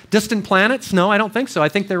 From distant planets? No, I don't think so. I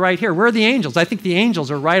think they're right here. Where are the angels? I think the angels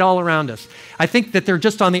are right all around us. I think that they're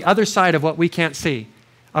just on the other side of what we can't see.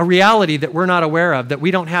 A reality that we're not aware of, that we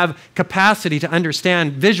don't have capacity to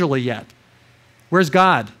understand visually yet. Where's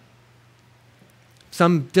God?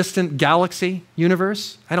 Some distant galaxy,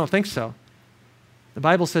 universe? I don't think so. The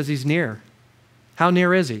Bible says he's near. How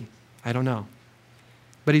near is he? I don't know.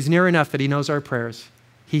 But he's near enough that he knows our prayers.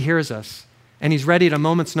 He hears us. And he's ready at a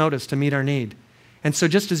moment's notice to meet our need. And so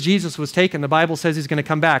just as Jesus was taken, the Bible says he's going to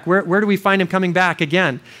come back. Where do we find him coming back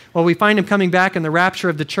again? Well, we find him coming back in the rapture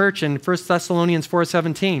of the church in 1 Thessalonians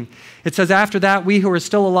 4:17. It says, after that, we who are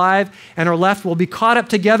still alive and are left will be caught up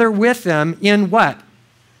together with them in what?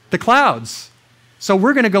 The clouds. So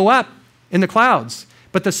we're going to go up in the clouds.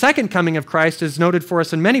 But the second coming of Christ is noted for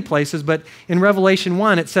us in many places, but in Revelation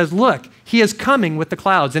 1, it says, look, he is coming with the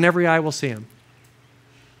clouds, and every eye will see him.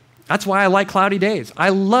 That's why I like cloudy days. I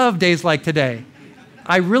love days like today.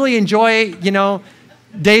 I really enjoy,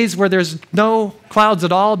 days where there's no clouds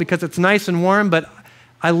at all because it's nice and warm, but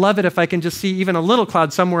I love it if I can just see even a little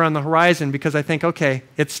cloud somewhere on the horizon because I think, okay,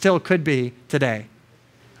 it still could be today.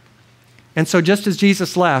 And so just as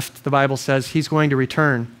Jesus left, the Bible says he's going to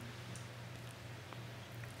return.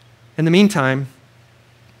 In the meantime,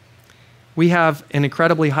 we have an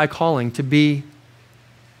incredibly high calling to be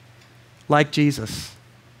like Jesus.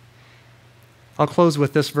 I'll close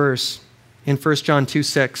with this verse in 1 John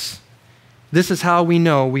 2:6. This is how we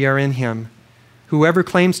know we are in him. Whoever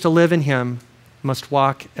claims to live in him must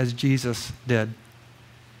walk as Jesus did.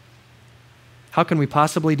 How can we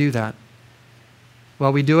possibly do that?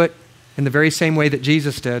 Well, we do it in the very same way that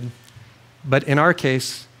Jesus did, but in our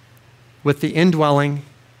case, with the indwelling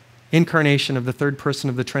incarnation of the third person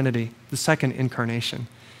of the Trinity, the second incarnation.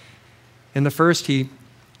 In the first, you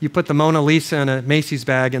put the Mona Lisa in a Macy's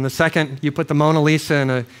bag. In the second, you put the Mona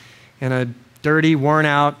Lisa in a dirty, worn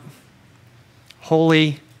out,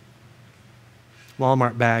 holy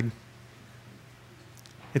Walmart bag.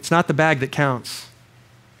 It's not the bag that counts.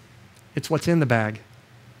 It's what's in the bag.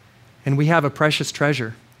 And we have a precious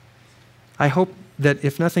treasure. I hope that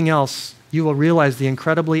if nothing else, you will realize the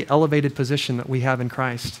incredibly elevated position that we have in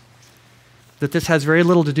Christ. That this has very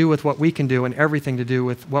little to do with what we can do and everything to do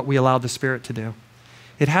with what we allow the Spirit to do.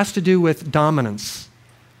 It has to do with dominance.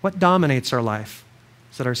 What dominates our life?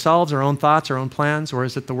 Is it ourselves, our own thoughts, our own plans, or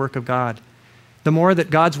is it the work of God? The more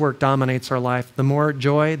that God's work dominates our life, the more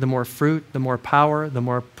joy, the more fruit, the more power, the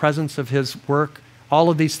more presence of his work,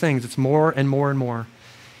 all of these things, it's more and more and more.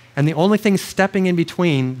 And the only thing stepping in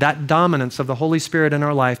between that dominance of the Holy Spirit in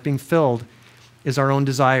our life being filled is our own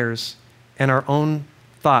desires and our own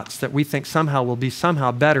thoughts that we think somehow will be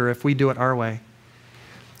somehow better if we do it our way.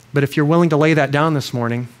 But if you're willing to lay that down this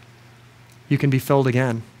morning, you can be filled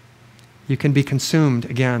again. You can be consumed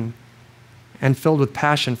again and filled with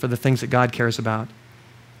passion for the things that God cares about.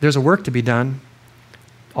 There's a work to be done.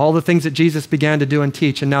 All the things that Jesus began to do and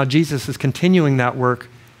teach, and now Jesus is continuing that work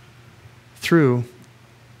through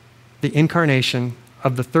the incarnation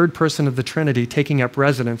of the third person of the Trinity taking up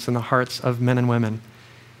residence in the hearts of men and women.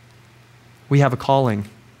 We have a calling.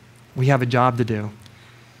 We have a job to do.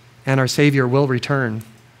 And our Savior will return,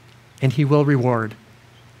 and he will reward.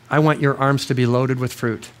 I want your arms to be loaded with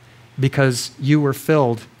fruit because you were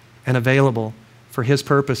filled and available for his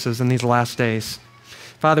purposes in these last days.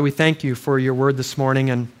 Father, we thank you for your word this morning,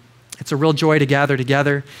 and it's a real joy to gather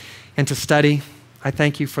together and to study. I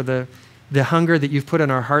thank you for the hunger that you've put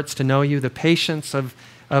in our hearts to know you, the patience of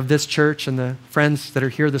this church and the friends that are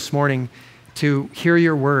here this morning to hear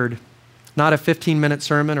your word. Not a 15-minute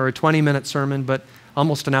sermon or a 20-minute sermon, but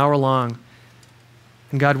almost an hour long.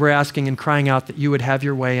 And God, we're asking and crying out that you would have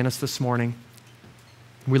your way in us this morning.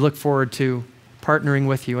 We look forward to partnering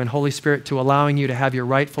with you and Holy Spirit to allowing you to have your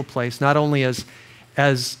rightful place, not only as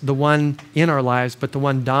the one in our lives, but the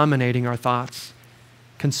one dominating our thoughts,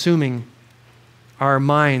 consuming our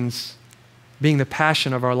minds, being the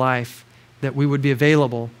passion of our life, that we would be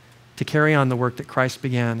available to carry on the work that Christ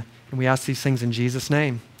began. And we ask these things in Jesus'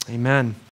 name. Amen.